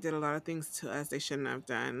 They did a lot of things to us they shouldn't have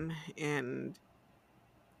done. And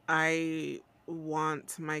I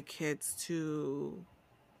want my kids to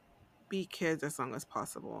be kids as long as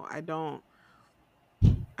possible. I don't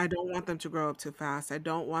want them to grow up too fast. I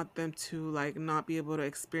don't want them to like not be able to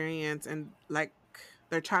experience and like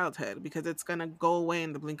their childhood, because it's gonna go away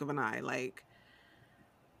in the blink of an eye. Like,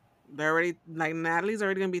 they're already like, Natalie's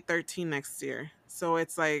already gonna be 13 next year. So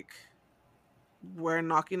it's like we're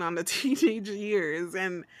knocking on the teenage years,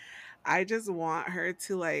 and I just want her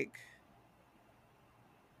to like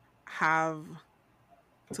have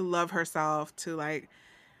to love herself, to like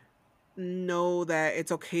know that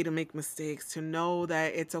it's okay to make mistakes, to know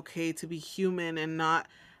that it's okay to be human and not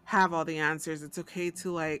have all the answers. It's okay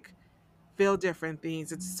to like feel different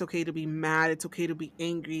things. It's okay to be mad. It's okay to be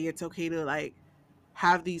angry. It's okay to like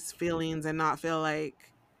have these feelings and not feel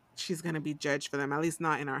like she's going to be judged for them, at least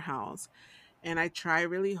not in our house. And I try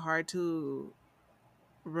really hard to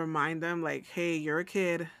remind them, like, hey, you're a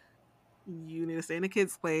kid. You need to stay in a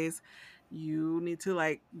kid's place. You need to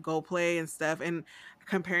like go play and stuff. And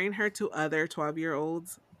comparing her to other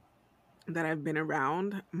 12-year-olds that I've been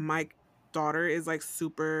around, my daughter is like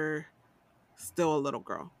super still a little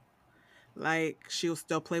girl. Like she'll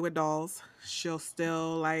still play with dolls. She'll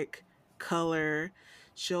still like color.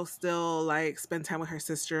 She'll still like spend time with her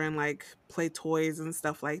sister and like play toys and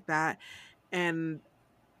stuff like that. And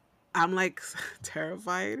I'm like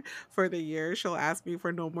terrified for the year she'll ask me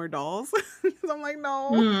for no more dolls. I'm like,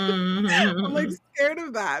 no. I'm like Mhm. scared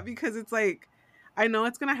of that because it's like I know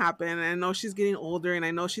it's gonna happen. And I know she's getting older and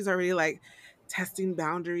I know she's already like testing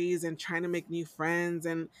boundaries and trying to make new friends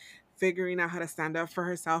and figuring out how to stand up for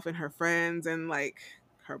herself and her friends and like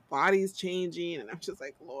her body's changing and I'm just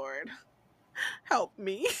like, Lord, help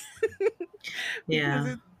me because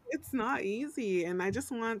Yeah. it's not easy and I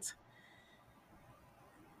just want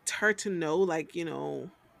her to know like,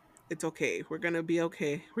 it's okay. We're gonna be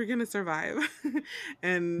okay. We're gonna survive.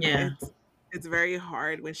 And Yeah. it's very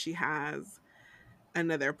hard when she has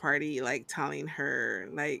another party like telling her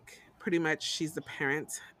like pretty much she's the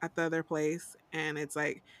parent at the other place and it's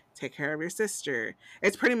like take care of your sister.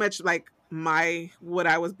 It's pretty much like my what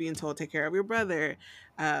I was being told, take care of your brother,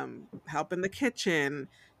 help in the kitchen,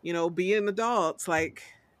 be an adult. Like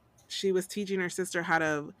she was teaching her sister how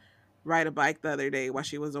to ride a bike the other day while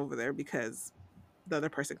she was over there because the other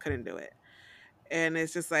person couldn't do it. And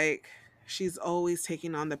it's just like she's always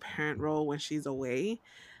taking on the parent role when she's away,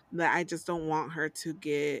 that I just don't want her to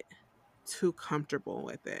get too comfortable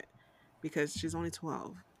with it because she's only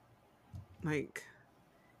 12. Like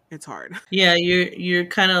it's hard. Yeah, you're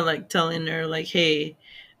kind of like telling her like, "Hey,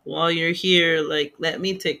 while you're here, like let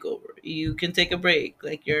me take over. You can take a break.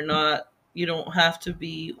 Like you don't have to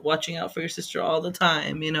be watching out for your sister all the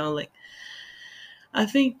time, like I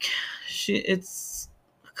think it's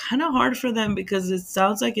kind of hard for them because it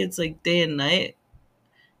sounds like it's like day and night.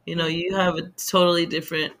 You have a Mhm. totally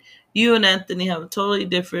different you and Anthony have a totally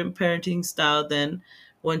different parenting style than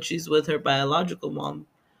when she's with her biological mom.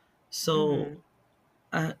 So Mhm.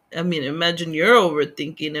 I mean, imagine you're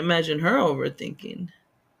overthinking. Imagine her overthinking.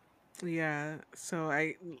 Yeah. So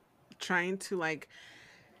I trying to like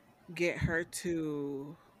get her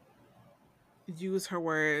to use her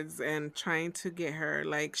words and trying to get her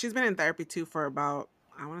like she's been in therapy too for about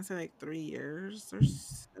I want to say like 3 years or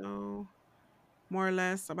so, more or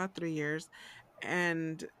less, about 3 years.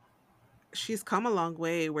 And she's come a long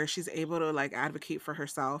way where she's able to like advocate for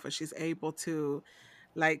herself and she's able to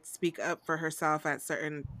like speak up for herself at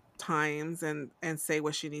certain times and say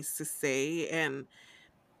what she needs to say. And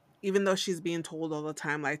even though she's being told all the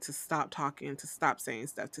time like to stop talking, to stop saying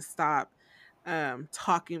stuff, to stop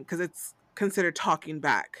talking because it's considered talking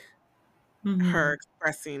back, her Hmm.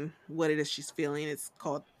 expressing what it is she's feeling, it's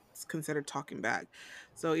considered talking back.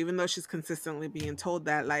 So even though she's consistently being told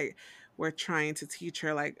that, like we're trying to teach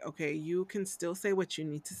her like, okay, you can still say what you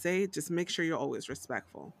need to say, just make sure you're always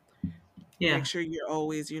respectful. Make Yeah. sure you're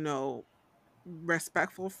always,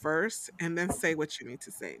 respectful first and then say what you need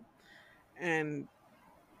to say. And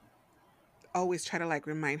always try to like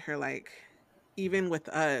remind her like even with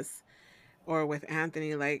us or with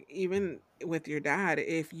Anthony, like even with your dad,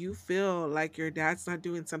 if you feel like your dad's not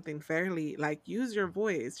doing something fairly, like use your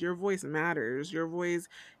voice. Your voice matters. Your voice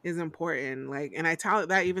is important. Like, and I tell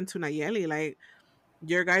that even to Nayeli, like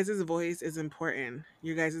your guys' voice is important.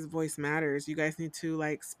 Your guys' voice matters. You guys need to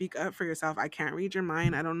like speak up for yourself. I can't read your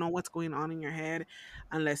mind. I don't know what's going on in your head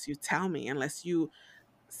unless you tell me, unless you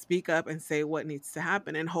speak up and say what needs to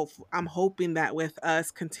happen. And I'm hoping that with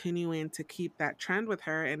us continuing to keep that trend with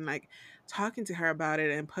her and like talking to her about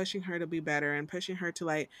it and pushing her to be better and pushing her to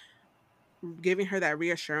like giving her that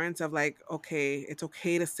reassurance of like, okay, it's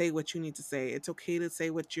okay to say what you need to say, it's okay to say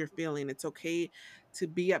what you're feeling, it's okay to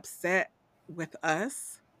be upset with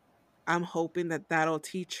us. I'm hoping that that'll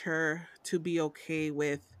teach her to be okay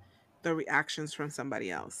with the reactions from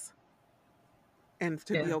somebody else and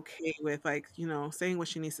to be Yeah. okay with like, saying what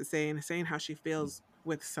she needs to say and saying how she feels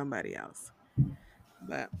with somebody else.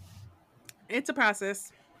 But it's a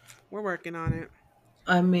process. We're working on it.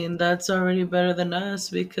 I mean, that's already better than us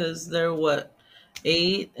because they're what,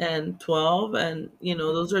 8 and 12, and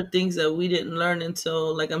those are things that we didn't learn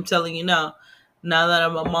until, like I'm telling you now. Now that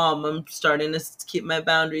I'm a mom, I'm starting to keep my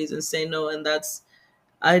boundaries and say no. And that's,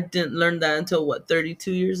 I didn't learn that until what,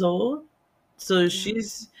 32 years old? So Yeah.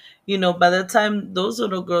 she's, by the time those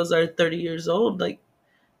little girls are 30 years old, like,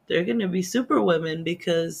 they're going to be super women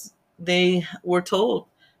because they were told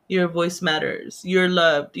your voice matters, you're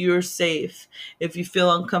loved, you're safe. If you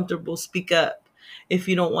feel uncomfortable, speak up. If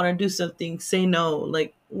you don't want to do something, say no.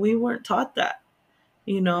 Like, we weren't taught that.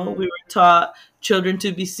 We Mm, were taught children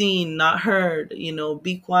to be seen, not heard.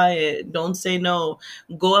 Be quiet, don't say no.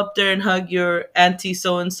 Go up there and hug your auntie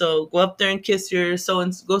so and so. Go up there and kiss your so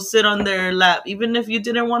and so. Go sit on their lap, even if you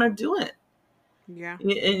didn't want to do it. yeah.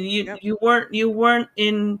 And you Yep. you weren't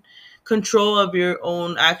in control of your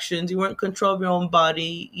own actions. You weren't in control of your own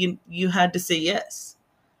body. You had to say yes,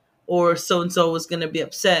 or so and so was going to be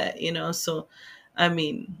upset. So, I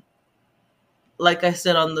mean, like I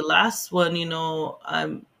said on the last one,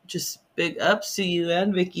 I'm just big ups to you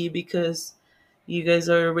and Vicky, because you guys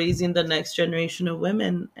are raising the next generation of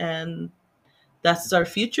women, and that's our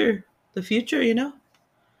future. The future.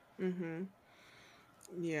 Mm-hmm.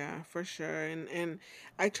 Yeah, for sure. And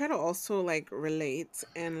I try to also like relate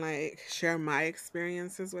and like share my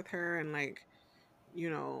experiences with her and like, you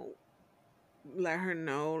know, let her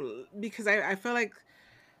know because I feel like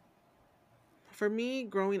for me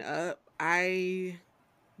growing up, I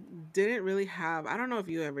didn't really have, I don't know if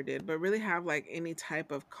you ever did, but really have like any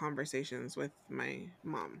type of conversations with my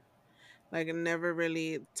mom. Like I never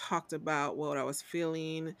really talked about what I was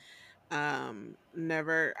feeling.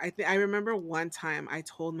 Never I remember one time I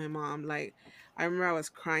told my mom, like, I remember I was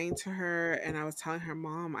crying to her and I was telling her,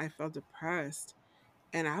 "Mom, I felt depressed."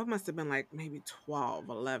 And I must have been like maybe 12,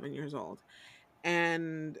 11 years old.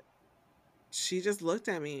 And she just looked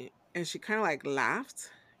at me and she kind of like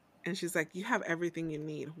laughed and she's like, "You have everything you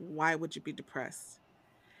need. Why would you be depressed?"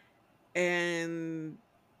 And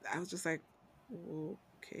I was just like,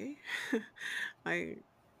 "Okay." Like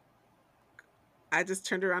I just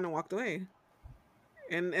turned around and walked away.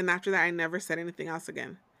 And after that I never said anything else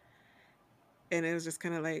again. And it was just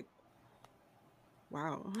kind of like,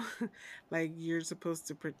 wow. Like you're supposed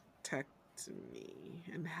to protect me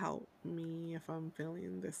and help me if I'm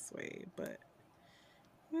feeling this way, but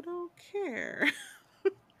you don't care.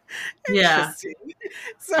 Yeah. Interesting.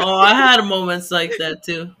 So Oh, I had moments like that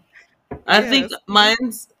too. I think yes.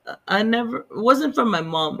 mine's, I never, it wasn't from my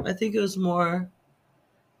mom. I think it was more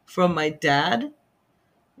from my dad,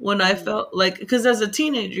 when I Mm, felt like, because as a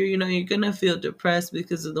teenager, you're gonna feel depressed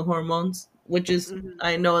because of the hormones, which is, mhm.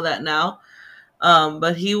 I know that now.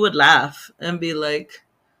 But he would laugh and be like,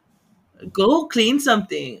 "Go clean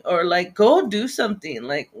something," or like, "Go do something."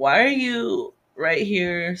 Like, why are you right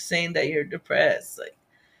here saying that you're depressed? Like,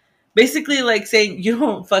 basically, like saying you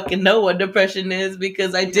don't fucking know what depression is,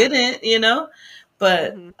 because I Yeah. didn't.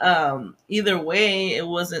 But Mhm. either way, it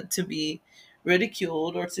wasn't to be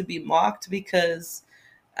ridiculed or to be mocked, because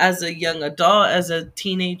as a young adult, as a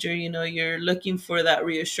teenager, you're looking for that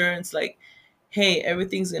reassurance, like, hey,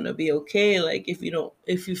 everything's gonna be okay. Like, if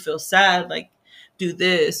you feel sad, like, do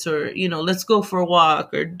this, or let's go for a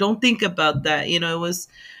walk, or don't think about that. It was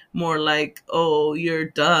more like, oh, you're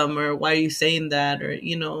dumb, or why are you saying that, or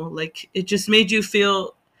like, it just made you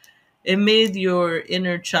feel, it made your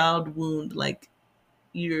inner child wound, like,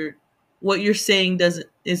 you're, what you're saying doesn't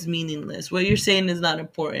is meaningless, what you're saying is not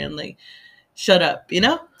important, like, shut up.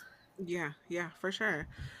 Yeah, yeah, for sure.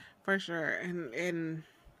 For sure. And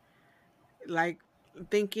like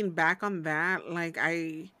thinking back on that, like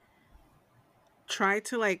I try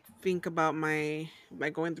to like think about my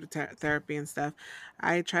like going through therapy and stuff.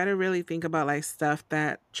 I try to really think about like stuff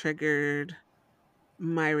that triggered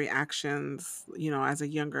my reactions, as a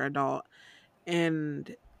younger adult.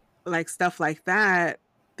 And like stuff like that,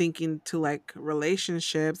 thinking to like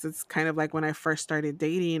relationships, it's kind of like when I first started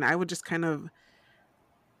dating, I would just kind of,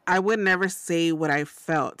 I would never say what I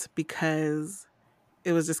felt because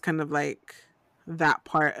it was just kind of like that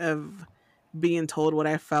part of being told what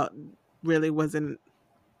I felt really wasn't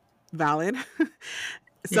valid.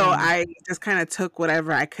 So Yeah. I just kind of took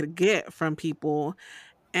whatever I could get from people,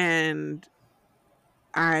 and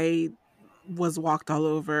I was walked all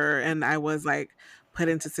over and I was like put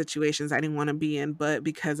into situations I didn't want to be in, but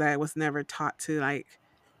because I was never taught to like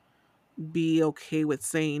be okay with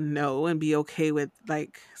saying no and be okay with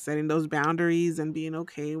like setting those boundaries and being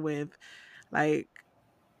okay with like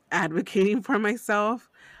advocating for myself,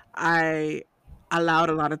 I allowed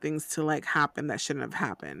a lot of things to like happen that shouldn't have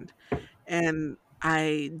happened. And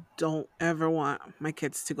I don't ever want my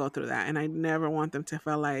kids to go through that. And I never want them to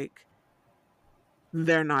feel like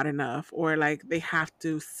they're not enough or like they have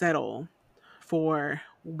to settle for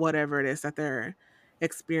whatever it is that they're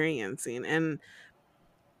experiencing. And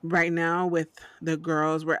right now with the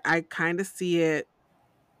girls, where I kind of see it,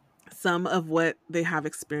 some of what they have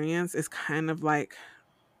experienced is kind of like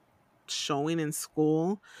showing in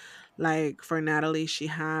school. Like for Natalie, she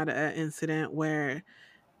had an incident where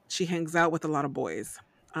she hangs out with a lot of boys.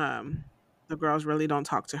 Um, the girls really don't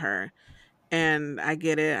talk to her. And I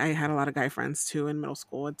get it. I had a lot of guy friends too in middle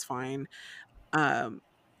school. It's fine. Um,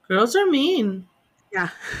 Girls are mean. yeah.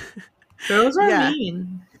 Girls are Yeah.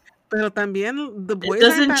 mean. Pero también the It boys aren't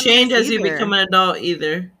doesn't that nice change as you become either. an adult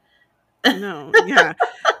either. No, yeah.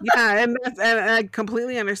 Yeah, and I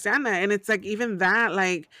completely understand that. And it's like even that,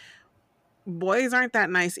 like boys aren't that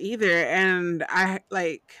nice either. And I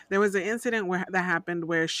like there was an incident where that happened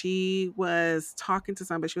where she was talking to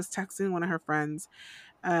somebody, she was texting one of her friends,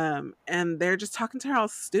 and they're just talking to her all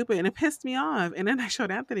stupid, and it pissed me off. And then I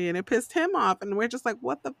showed Anthony and it pissed him off, and we're just like,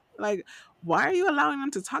 what the, like, why are you allowing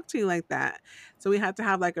them to talk to you like that? So we had to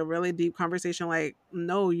have like a really deep conversation, like,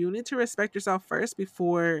 no, you need to respect yourself first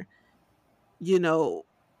before, you know,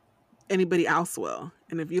 anybody else will.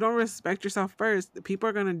 And if you don't respect yourself first, the people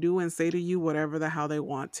are going to do and say to you whatever the hell they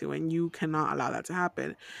want to, and you cannot allow that to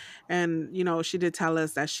happen. And she did tell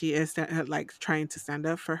us that she is like trying to stand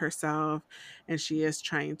up for herself, and she is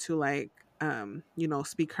trying to like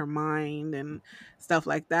speak her mind and stuff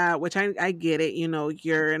like that, which I get it.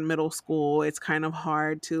 You're in middle school, it's kind of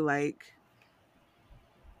hard to like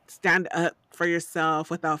stand up for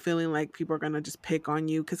yourself without feeling like people are going to just pick on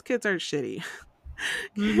you, because kids are shitty.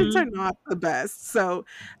 Kids are Mm-hmm. not the best. So,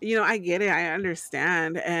 I get it. I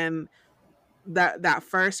understand. And that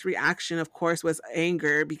first reaction, of course, was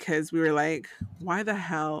anger, because we were like, why the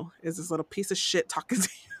hell is this little piece of shit talking to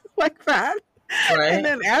you like that? And Right.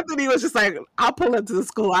 then Anthony was just like, I'll pull up to the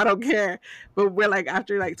school. I don't care. But we're like,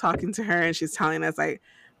 after like talking to her and she's telling us like,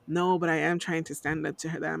 no, but I am trying to stand up to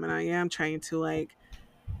them, and I am trying to like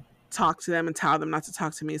talk to them and tell them not to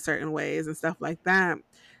talk to me certain ways and stuff like that.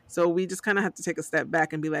 So we just kind of have to take a step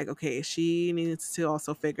back and be like, okay, she needs to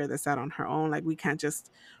also figure this out on her own. Like we can't just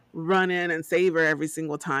run in and save her every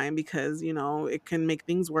single time, because, it can make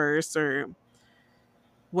things worse or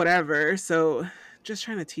whatever. So just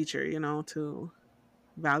trying to teach her, to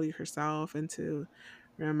value herself and to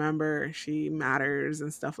remember she matters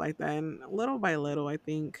and stuff like that. And little by little, I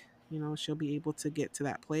think, she'll be able to get to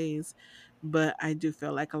that place. But I do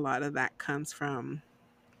feel like a lot of that comes from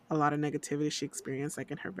a lot of negativity she experienced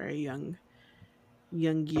like in her very younger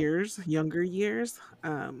years.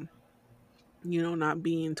 Not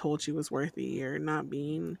being told she was worthy, or not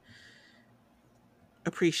being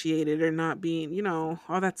appreciated, or not being,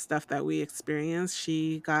 all that stuff that we experienced.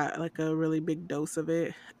 She got like a really big dose of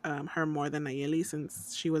it, her more than Nayeli,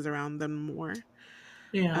 since she was around them more.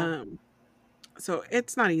 Yeah. Um, so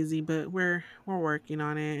it's not easy, but we're working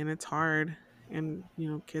on it, and it's hard. And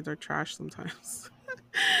kids are trash sometimes.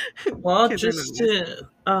 Well, Kids are not just nice. to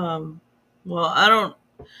well, I don't.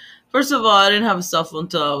 First of all, I didn't have a cell phone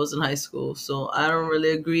until I was in high school, so I don't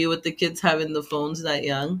really agree with the kids having the phones that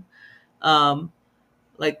young. Um,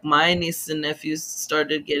 like my nieces and nephews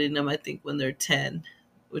started getting them, I think, when they're 10,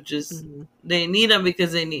 which is Mhm. they need them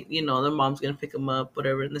because they need, their mom's gonna pick them up,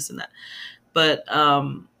 whatever, and this and that. But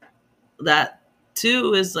that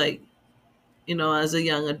too is like, as a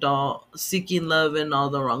young adult seeking love in all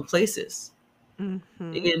the wrong places.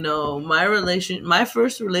 Mhm. My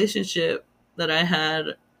first relationship that I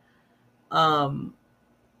had um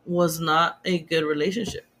was not a good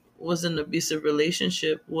relationship, was an abusive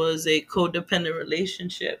relationship, was a codependent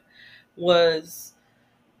relationship, was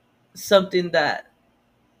something that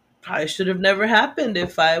probably should have never happened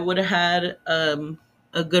if I would have had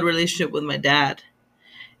a good relationship with my dad.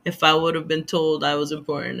 If I would have been told I was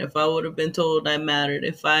important, if I would have been told I mattered,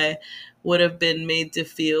 if I would have been made to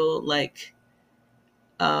feel like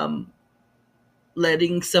um,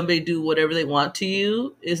 letting somebody do whatever they want to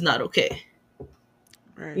you is not okay.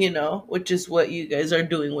 Right. Which is what you guys are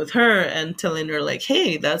doing with her and telling her, like,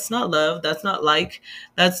 hey, that's not love. That's not like,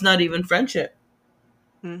 that's not even friendship,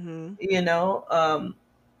 Mhm. you know?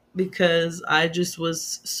 Because I just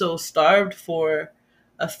was so starved for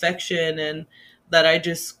affection, and that I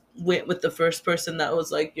just went with the first person that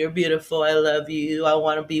was like, you're beautiful. I love you. I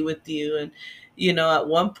want to be with you. And, at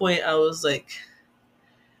one point I was like,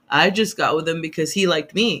 I just got with him because he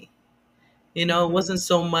liked me. It Mhm. wasn't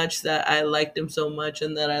so much that I liked him so much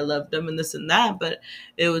and that I loved him and this and that, but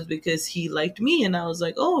it was because he liked me. And I was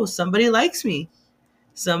like, oh, somebody likes me.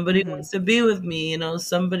 Somebody Mhm. wants to be with me.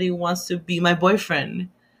 Somebody wants to be my boyfriend.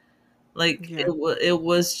 Like Yeah. it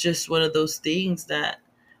was just one of those things that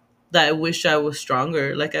I wish I was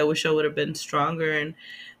stronger. Like I wish I would have been stronger. And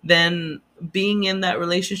then being in that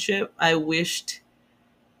relationship, I wished.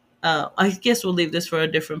 I guess we'll leave this for a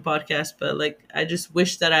different podcast, but like I just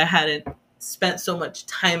wish that I hadn't spent so much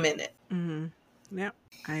time in it. Yep.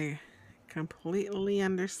 I completely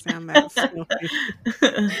understand that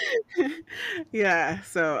feeling. Yeah.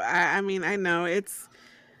 So I mean, I know it's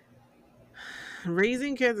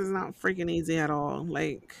raising kids is not freaking easy at all.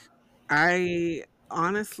 Like, I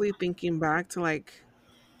honestly thinking back to like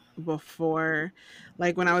before,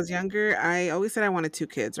 like when I was younger, I always said I wanted two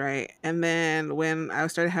kids, right? And then when I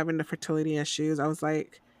started having the fertility issues, I was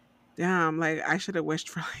like, damn, like I should have wished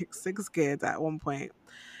for like six kids at one point.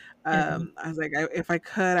 Mhm. I was like, if I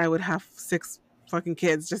could, I would have six fucking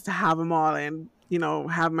kids just to have them all and,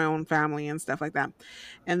 have my own family and stuff like that.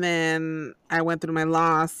 And then I went through my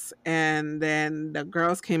loss, and then the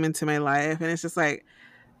girls came into my life, and it's just like,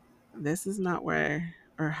 this is not where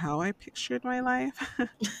or how I pictured my life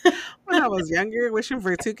when I was younger, wishing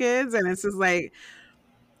for two kids. And it's just like,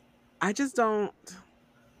 I just don't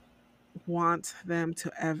want them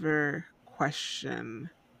to ever question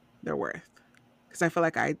their worth, because I feel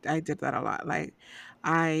like I did that a lot. Like,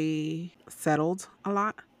 I settled a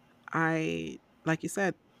lot. I, like you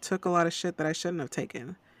said, took a lot of shit that I shouldn't have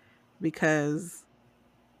taken because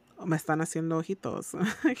me están haciendo ojitos.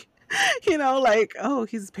 Like, oh,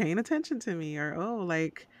 he's paying attention to me, or oh,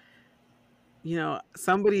 like,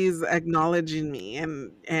 somebody's acknowledging me,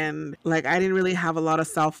 and like I didn't really have a lot of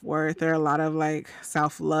self-worth or a lot of like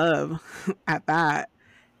self-love at that.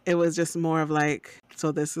 It was just more of like,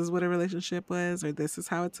 so this is what a relationship was, or this is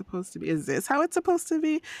how it's supposed to be. Is this how it's supposed to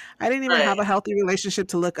be? I didn't even have Right. a healthy relationship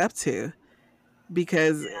to look up to,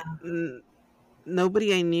 because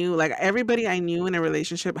nobody I knew, like everybody I knew in a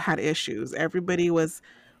relationship had issues. Everybody would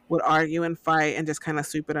argue and fight and just kind of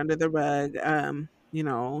sweep it under the rug.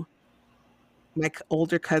 My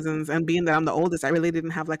older cousins, and being that I'm the oldest, I really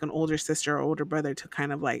didn't have like an older sister or older brother to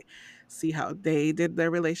kind of like see how they did their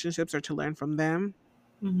relationships or to learn from them.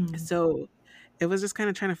 Mhm. So it was just kind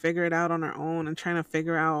of trying to figure it out on our own and trying to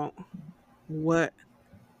figure out what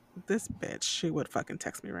this bitch, she would fucking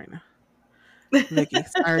text me right now. Nikki,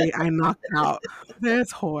 sorry, I knocked out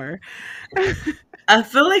this whore. I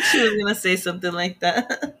feel like she was gonna say something like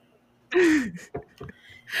that.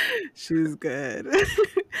 She's good.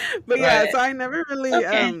 But yeah, Right. so I never really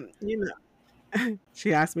Okay.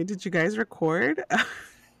 she asked me, did you guys record? This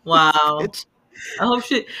Wow. bitch.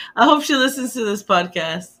 I hope she listens to this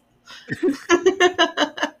podcast.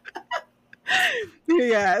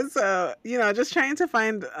 Yeah, so just trying to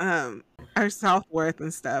find our self-worth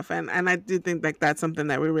and stuff, and I do think like that's something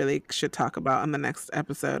that we really should talk about on the next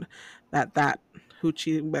episode, that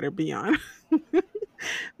hoochie better be on.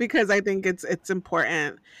 Because I think it's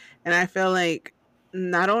important, and I feel like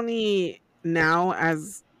not only now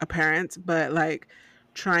as a parent, but like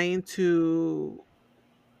trying to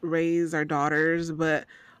raise our daughters, but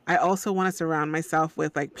I also want to surround myself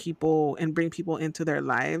with like people and bring people into their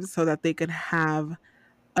lives so that they could have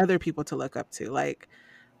other people to look up to. Like,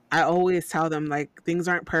 I always tell them like things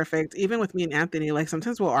aren't perfect. Even with me and Anthony, like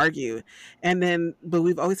sometimes we'll argue, but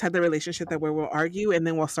we've always had the relationship that where we'll argue and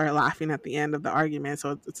then we'll start laughing at the end of the argument.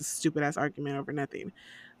 So it's a stupid ass argument over nothing.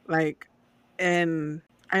 Like, and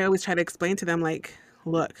I always try to explain to them like,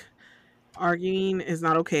 look, arguing is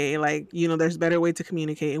not okay. Like, there's better way to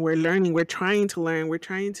communicate, and we're learning. We're trying to learn. We're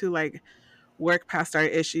trying to like work past our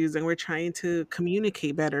issues, and we're trying to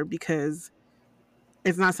communicate better, because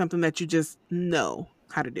it's not something that you just know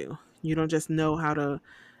how to do. You don't just know how to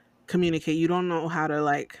communicate. You don't know how to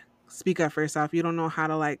like speak up for yourself. You don't know how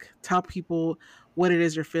to like tell people what it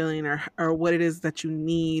is you're feeling, or what it is that you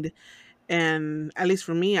need. And at least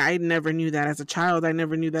for me, I never knew that as a child. I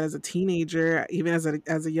never knew that as a teenager, even as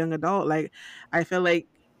a young adult. Like, I feel like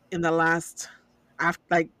in the last, after,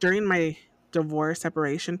 like during my divorce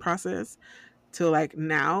separation process to like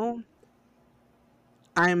now,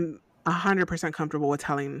 I'm 100% comfortable with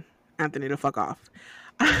telling Anthony to fuck off.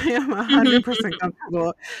 I am 100%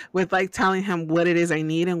 comfortable with like telling him what it is I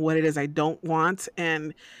need and what it is I don't want.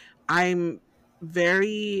 And I'm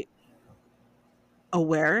very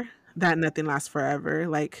aware that nothing lasts forever.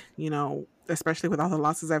 Like, especially with all the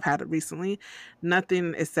losses I've had recently,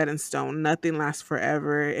 nothing is set in stone. Nothing lasts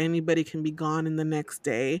forever. Anybody can be gone in the next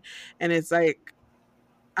day. And it's like,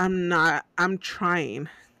 I'm trying,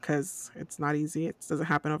 because it's not easy. It doesn't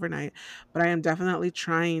happen overnight, but I am definitely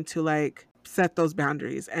trying to like set those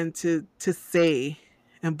boundaries and to say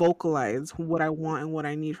and vocalize what I want and what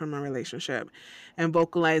I need from a relationship, and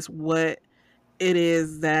vocalize what it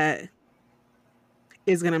is that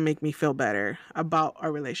is going to make me feel better about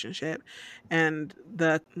our relationship, and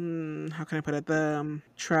the how can I put it, the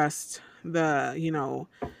trust, the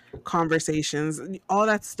conversations, all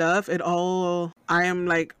that stuff. It all, I am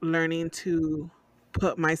like learning to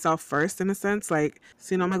put myself first in a sense. Like,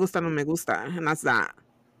 si no me gusta, no me gusta. And that's that.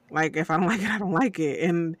 Like, if I don't like it, I don't like it.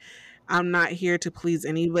 And I'm not here to please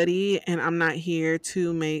anybody. And I'm not here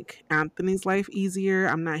to make Anthony's life easier.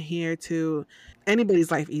 I'm not here to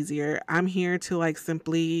anybody's life easier. I'm here to like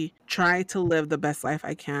simply try to live the best life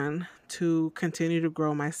I can, to continue to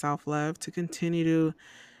grow my self love, to continue to,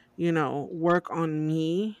 work on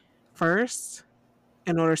me first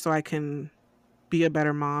in order so I can be a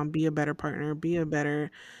better mom, be a better partner, be a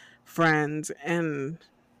better friend. And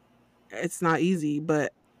it's not easy,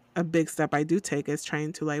 but a big step I do take is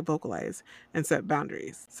trying to like vocalize and set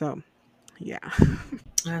boundaries. So, yeah.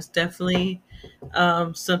 That's definitely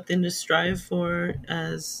something to strive for,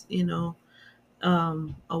 as a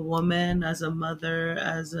woman, as a mother,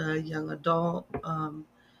 as a young adult.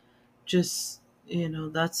 Just,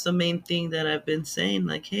 that's the main thing that I've been saying.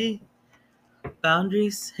 Like, hey,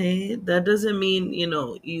 boundaries. Hey, that doesn't mean,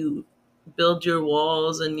 you build your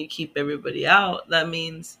walls and you keep everybody out. That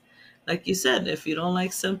means, like you said, if you don't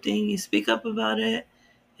like something, you speak up about it.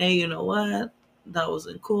 Hey, you know what? That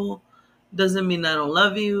wasn't cool. Doesn't mean I don't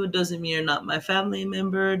love you. Doesn't mean you're not my family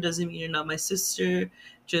member. Doesn't mean you're not my sister.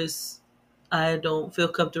 Just, I don't feel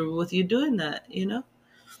comfortable with you doing that.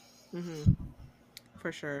 Hmm.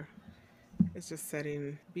 For sure. It's just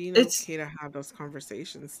being It's, okay to have those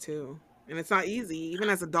conversations too. And it's not easy. Even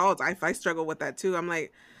as adults, I struggle with that too. I'm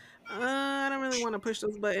like, I don't really want to push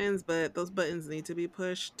those buttons, but those buttons need to be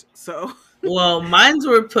pushed. So, well, mines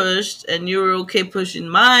were pushed and you were okay pushing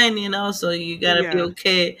mine, so you gotta be yeah,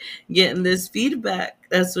 okay getting this feedback.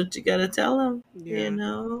 That's what you gotta tell yeah,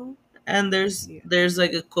 them. And there's yeah. there's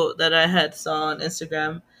like a quote that I had saw on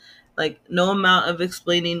Instagram, like, no amount of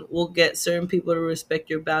explaining will get certain people to respect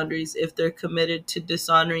your boundaries if they're committed to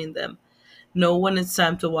dishonoring them. Know when it's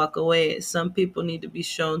time to walk away. Some people need to be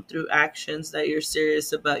shown through actions that you're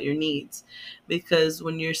serious about your needs. Because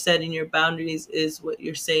when you're setting your boundaries, is what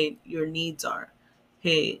you're saying your needs are.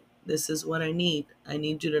 Hey, this is what I need. I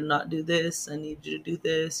need you to not do this. I need you to do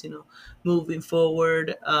this, moving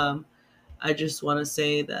forward. I just want to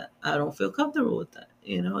say that I don't feel comfortable with that.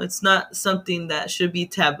 It's not something that should be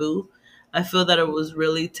taboo. I feel that it was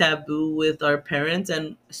really taboo with our parents,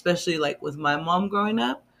 and especially like with my mom growing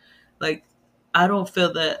up. Like, I don't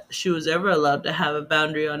feel that she was ever allowed to have a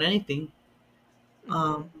boundary on anything.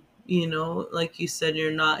 Um, Hmm. like you said,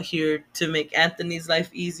 you're not here to make Anthony's life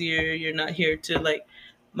easier. You're not here to like,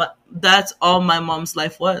 that's all my mom's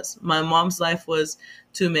life was. My mom's life was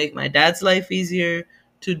to make my dad's life easier,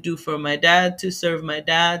 to do for my dad, to serve my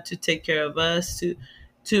dad, to take care of us,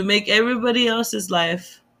 to make everybody else's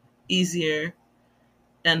life easier,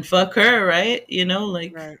 and fuck her, right?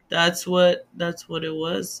 Like, Right. that's what it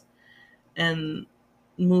was. And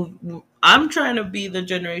I'm trying to be the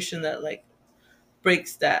generation that like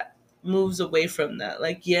breaks that, moves away from that.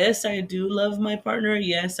 Like, yes, I do love my partner,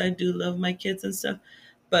 yes, I do love my kids and stuff,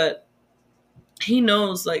 but he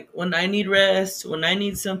knows, like, when I need rest, when I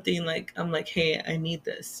need something, like, I'm like, hey, I need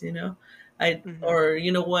this. Hmm. Or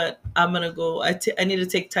you know what, I'm gonna go, I need to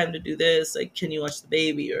take time to do this, like, can you watch the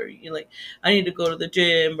baby? Or like, I need to go to the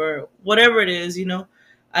gym, or whatever it is.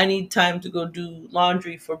 I need time to go do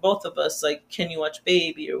laundry for both of us, like, can you watch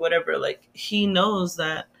baby or whatever. Like, he knows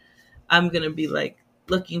that I'm gonna be like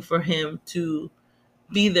looking for him to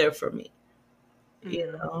be there for me,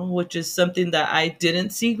 Hmm. which is something that I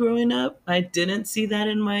didn't see growing up. I didn't see that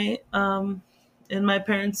in my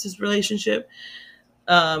parents' relationship.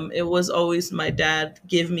 It was always my dad,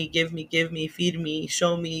 give me, give me, give me, feed me,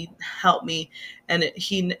 show me, help me, and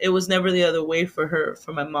it was never the other way for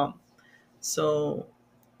my mom. So,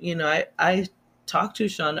 I talked to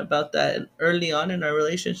Sean about that early on in our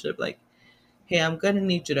relationship, like, hey, I'm gonna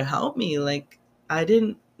need you to help me. Like, I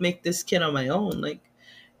didn't make this kid on my own. Like,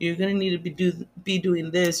 you're gonna need to be doing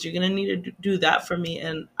this. You're gonna need to do that for me,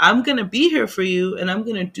 and I'm gonna be here for you, and I'm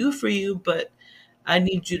gonna do for you. But I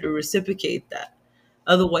need you to reciprocate that.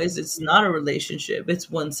 Otherwise, it's not a relationship. It's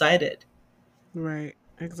one sided. Right.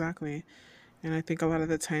 Exactly. And I think a lot of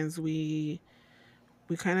the times we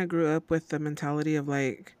kind of grew up with the mentality of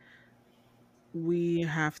like we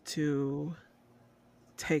have to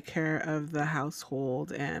take care of the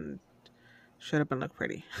household and shut up and look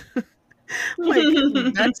pretty.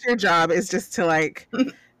 Like that's your job, is just to like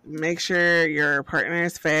make sure your partner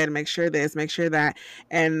is fed, make sure this, make sure that.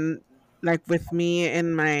 And like with me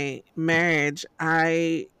in my marriage,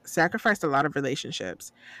 I sacrificed a lot of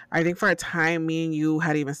relationships. I think for a time me and you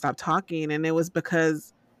had even stopped talking, and it was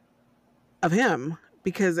because of him,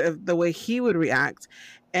 because of the way he would react.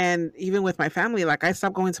 And even with my family, like I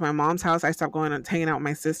stopped going to my mom's house, I stopped going and hanging out with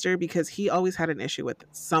my sister because he always had an issue with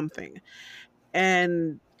something.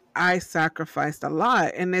 And I sacrificed a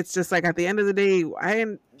lot. And it's just like at the end of the day,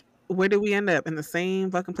 where did we end up? In the same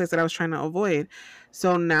fucking place that I was trying to avoid.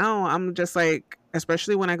 So now I'm just like,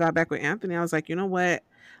 especially when I got back with Anthony, I was like, you know what?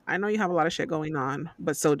 I know you have a lot of shit going on,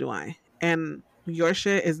 but so do I. And your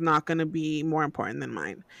shit is not going to be more important than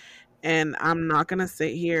mine. And I'm not going to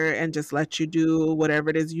sit here and just let you do whatever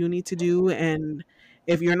it is you need to do. And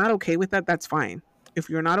if you're not okay with that, that's fine. If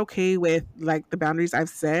you're not okay with like the boundaries I've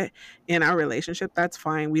set in our relationship, that's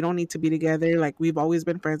fine. We don't need to be together. Like we've always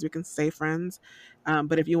been friends. We can stay friends.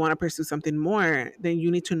 But if you want to pursue something more, then you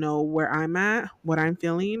need to know where I'm at, what I'm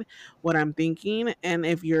feeling, what I'm thinking. And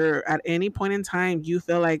if you're at any point in time, you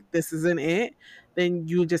feel like this isn't it, then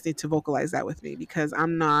you just need to vocalize that with me because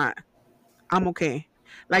I'm okay.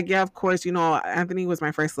 Like, yeah, of course, Anthony was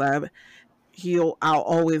my first love. I'll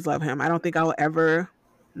always love him. I don't think I'll ever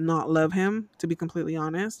not love him, to be completely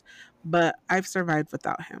honest. But I've survived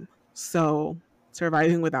without him. So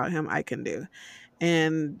surviving without him, I can do.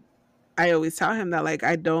 And I always tell him that, like,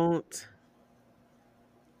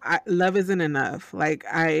 love isn't enough. Like,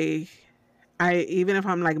 even if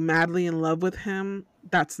I'm like madly in love with him,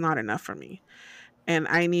 that's not enough for me. And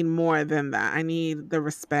I need more than that. I need the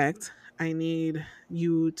respect. I need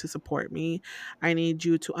you to support me. I need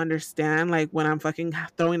you to understand, like, when I'm fucking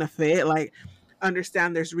throwing a fit, like,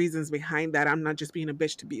 understand there's reasons behind that. I'm not just being a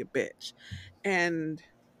bitch to be a bitch. And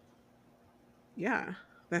yeah,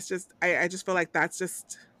 that's just, I just feel like that's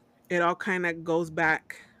just, it all kind of goes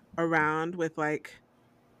back around with like,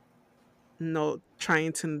 no,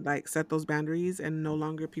 trying to like set those boundaries and no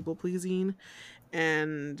longer people pleasing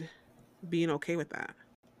and being okay with that.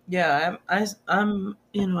 Yeah, I'm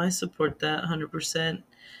I support that 100%.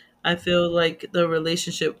 I feel like the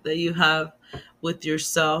relationship that you have with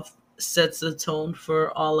yourself sets the tone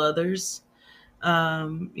for all others.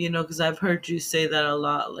 Because I've heard you say that a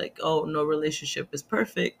lot, like, oh, no relationship is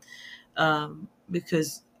perfect,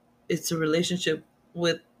 because it's a relationship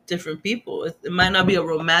with different people. It might not be a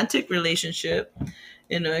romantic relationship,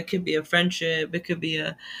 it could be a friendship, it could be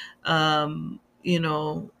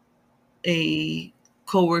a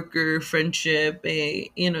coworker friendship,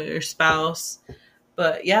 your spouse.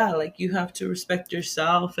 But yeah, like you have to respect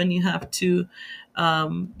yourself, and you have to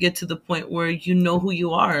get to the point where you know who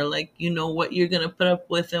you are, like you know what you're gonna put up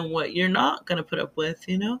with and what you're not gonna put up with.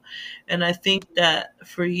 And I think that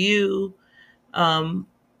for you, um,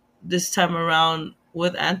 this time around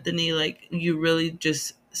with Anthony, like you really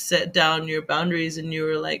just set down your boundaries, and you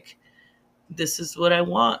were like, this is what I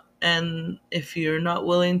want, and if you're not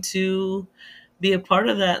willing to be a part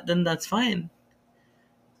of that, then that's fine.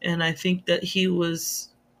 And I think that he was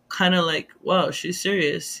kind of like, wow, she's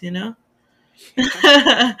serious. Yeah.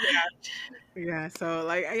 Yeah, so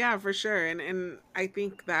like yeah, for sure. And I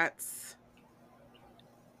think that's,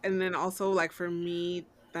 and then also like for me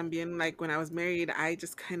también, like when I was married, I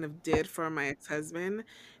just kind of did for my ex-husband,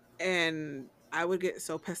 and I would get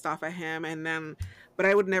so pissed off at him, and then but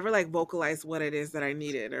I would never like vocalize what it is that I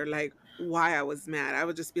needed or like why I was mad. I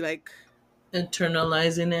would just be like,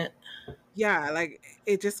 Internalizing it. yeah, like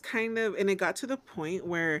it just kind of, and it got to the point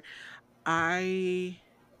where I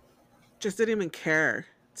just didn't even care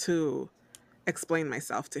to explain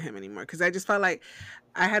myself to him anymore because I just felt like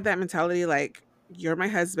I had that mentality like, you're my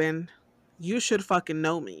husband. You should fucking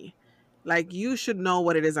know me. Like, you should know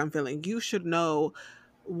what it is I'm feeling. You should know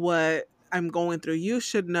what I'm going through. You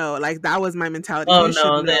should know. Like, that was my mentality. Oh You should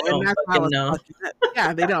no, they know. And don't that's how I fucking was know. fucking up.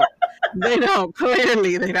 Yeah, they don't. They don't.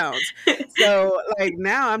 Clearly, they don't. So, like,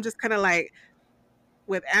 now I'm just kind of like,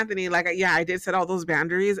 with Anthony, like, yeah, I did set all those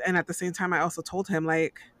boundaries. And at the same time, I also told him,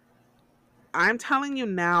 like, I'm telling you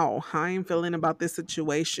now how I'm feeling about this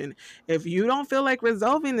situation. If you don't feel like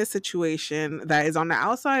resolving this situation that is on the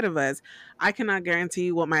outside of us, I cannot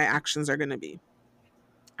guarantee what my actions are going to be.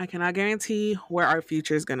 I cannot guarantee where our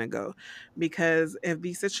future is going to go. Because if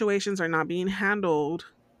these situations are not being handled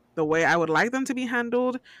the way I would like them to be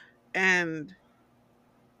handled, and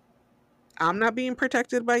I'm not being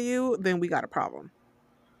protected by you, then we got a problem.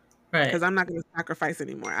 Right. Because I'm not going to sacrifice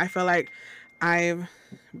anymore. I feel like I've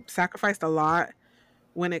sacrificed a lot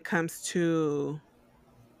when it comes to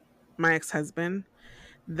my ex-husband,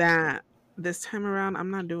 that this time around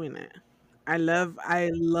I'm not doing it. I love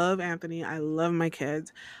Anthony. I love my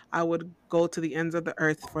kids. I would go to the ends of the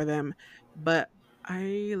earth for them, but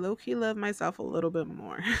I low key love myself a little bit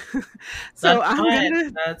more. So That's I'm fine.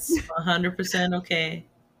 gonna, That's 100% okay.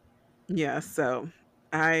 yeah, so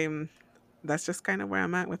I'm that's just kind of where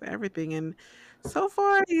I'm at with everything. And so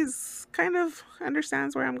far he's kind of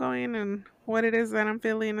understands where I'm going and what it is that I'm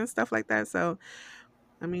feeling and stuff like that. So,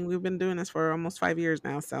 I mean, we've been doing this for almost 5 years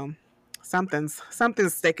now, so something's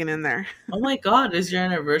sticking in there. Oh my God, is your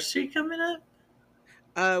anniversary coming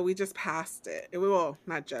up? We just passed it. Well,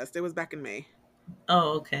 not just. It was back in May.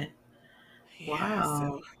 Oh, okay. Yeah.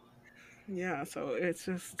 Wow. So it's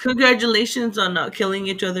just Congratulations on not killing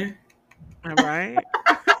each other. right.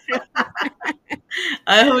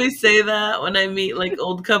 I always say that when I meet like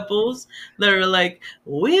old couples that are like,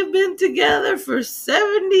 we've been together for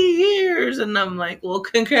 70 years. And I'm like, well,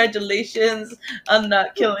 congratulations on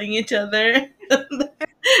not killing each other.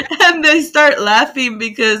 And they start laughing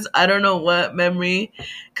because I don't know what memory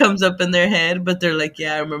comes up in their head, but they're like,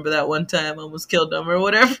 yeah, I remember that one time I almost killed them or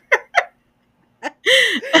whatever.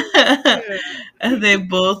 Yeah. And they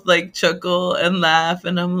both like chuckle and laugh.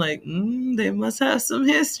 And I'm like, they must have some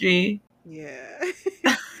history. Yeah.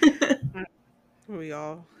 we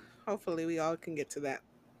all hopefully we all can get to that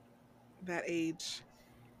age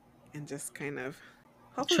and just kind of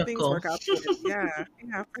hopefully things Chuckle. work out the way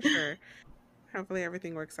yeah, for sure. Hopefully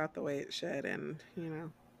everything works out the way it should, and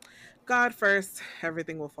God first,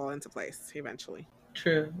 everything will fall into place eventually.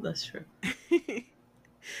 True, that's true.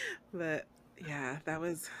 But yeah, that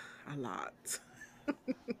was a lot.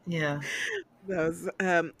 Yeah, That was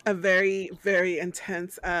a very, very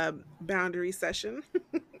intense boundary session.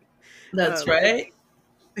 that's I right. think,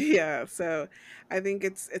 yeah. So I think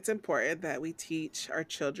it's important that we teach our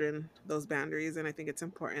children those boundaries, and I think it's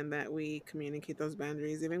important that we communicate those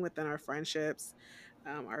boundaries, even within our friendships,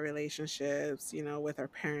 our relationships. With our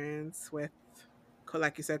parents, with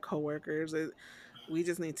like you said, coworkers. We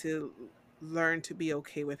just need to learn to be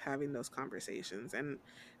okay with having those conversations and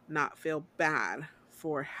not feel bad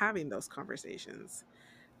for having those conversations.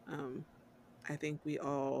 Um, I think we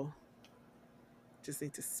all just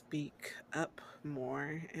need to speak up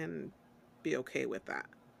more and be okay with that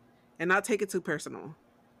and not take it too personal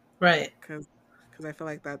Right, because I feel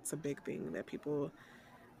like that's a big thing that people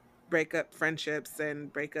break up friendships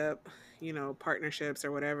and break up, partnerships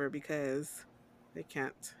or whatever because they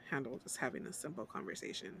can't handle just having a simple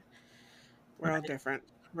conversation. We're all right. different.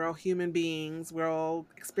 We're all human beings. We're all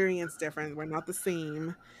experience different. We're not the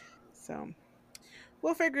same. So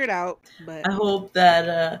we'll figure it out. But I hope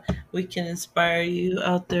that we can inspire you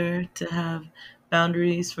out there to have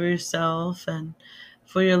boundaries for yourself and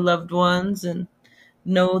for your loved ones, and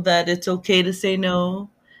know that it's okay to say no,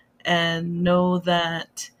 and know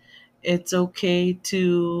that it's okay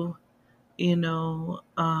to,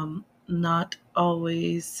 not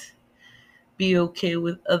always be okay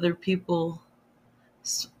with other people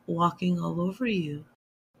walking all over you.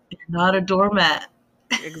 You're not a doormat.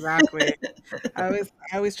 exactly. I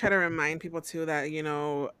always try to remind people too that,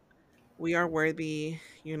 we are worthy,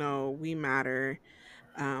 we matter.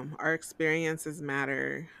 Our experiences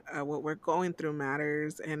matter. What we're going through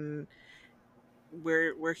matters, and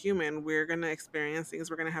we're human. We're gonna experience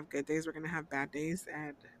things. We're gonna have good days. We're gonna have bad days,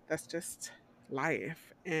 and that's just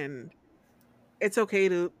life. And it's okay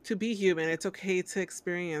to be human. It's okay to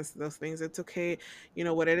experience those things. It's okay,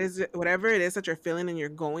 what it is, whatever it is that you're feeling and you're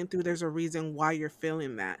going through. There's a reason why you're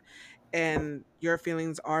feeling that, and your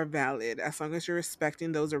feelings are valid as long as you're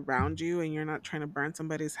respecting those around you and you're not trying to burn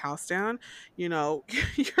somebody's house down. Your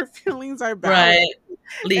feelings are valid, Right,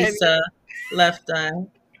 and Lisa, left eye.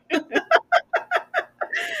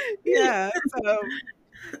 yeah. So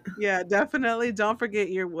yeah, definitely. Don't forget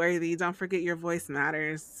you're worthy. Don't forget your voice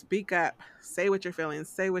matters. Speak up. Say what you're feeling.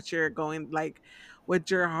 Say what you're going like, what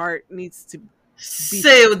your heart needs to be.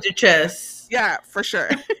 Say it with your chest. Yeah, for sure.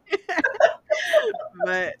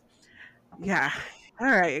 But yeah. All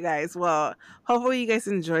right, you guys. Well, hopefully you guys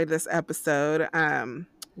enjoyed this episode.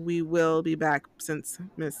 We will be back since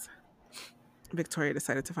Miss Victoria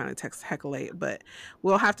decided to finally text heck late, but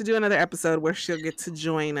we'll have to do another episode where she'll get to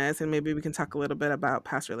join us and maybe we can talk a little bit about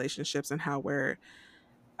past relationships and how we're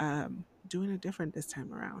doing it different this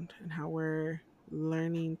time around and how we're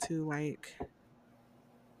learning to like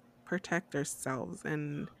protect ourselves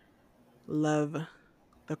and love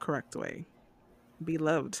the correct way, be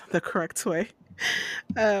loved the correct way.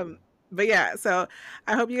 um but yeah, so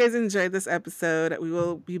I hope you guys enjoyed this episode. We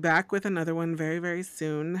will be back with another one very, very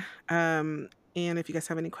soon. And if you guys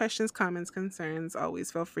have any questions, comments, concerns,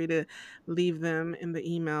 always feel free to leave them in the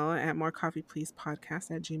email at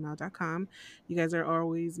morecoffeepleasepodcast@gmail.com. You guys are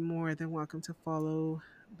always more than welcome to follow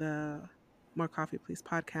the More Coffee Please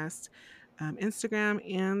podcast Instagram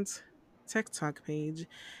and TikTok page.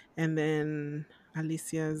 And then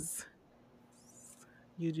Alicia's,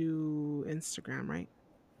 you do Instagram, right?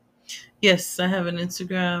 Yes, I have an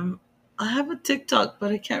Instagram. I have a TikTok, but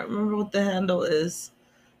I can't remember what the handle is.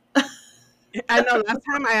 I know last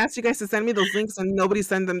time I asked you guys to send me those links and nobody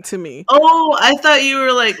sent them to me. Oh, I thought you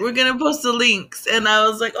were like, we're gonna post the links, and I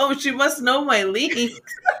was like, oh, she must know my links.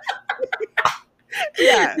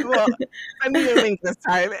 Yeah, well, send me your link this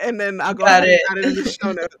time, and then I'll go Got ahead and it. add it in the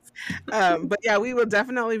show notes. But yeah, we will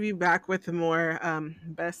definitely be back with more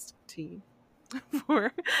best tea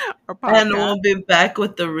for our And podcast. we'll be back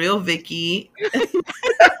with the real Vicky.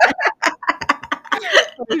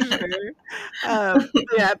 For sure.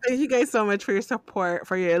 Yeah, thank you guys so much for your support,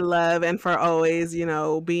 for your love, and for always,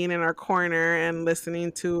 being in our corner and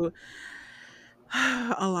listening to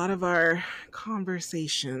a lot of our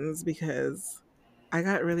conversations because I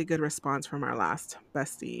got really good response from our last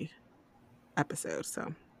bestie episode.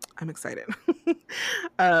 So I'm excited.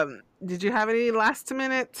 Did you have any last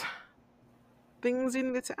minute things you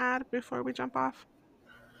needed to add before we jump off?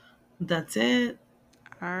 That's it.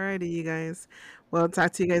 Alrighty, you guys. Well,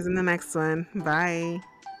 talk to you guys in the next one. Bye.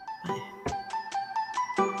 Bye.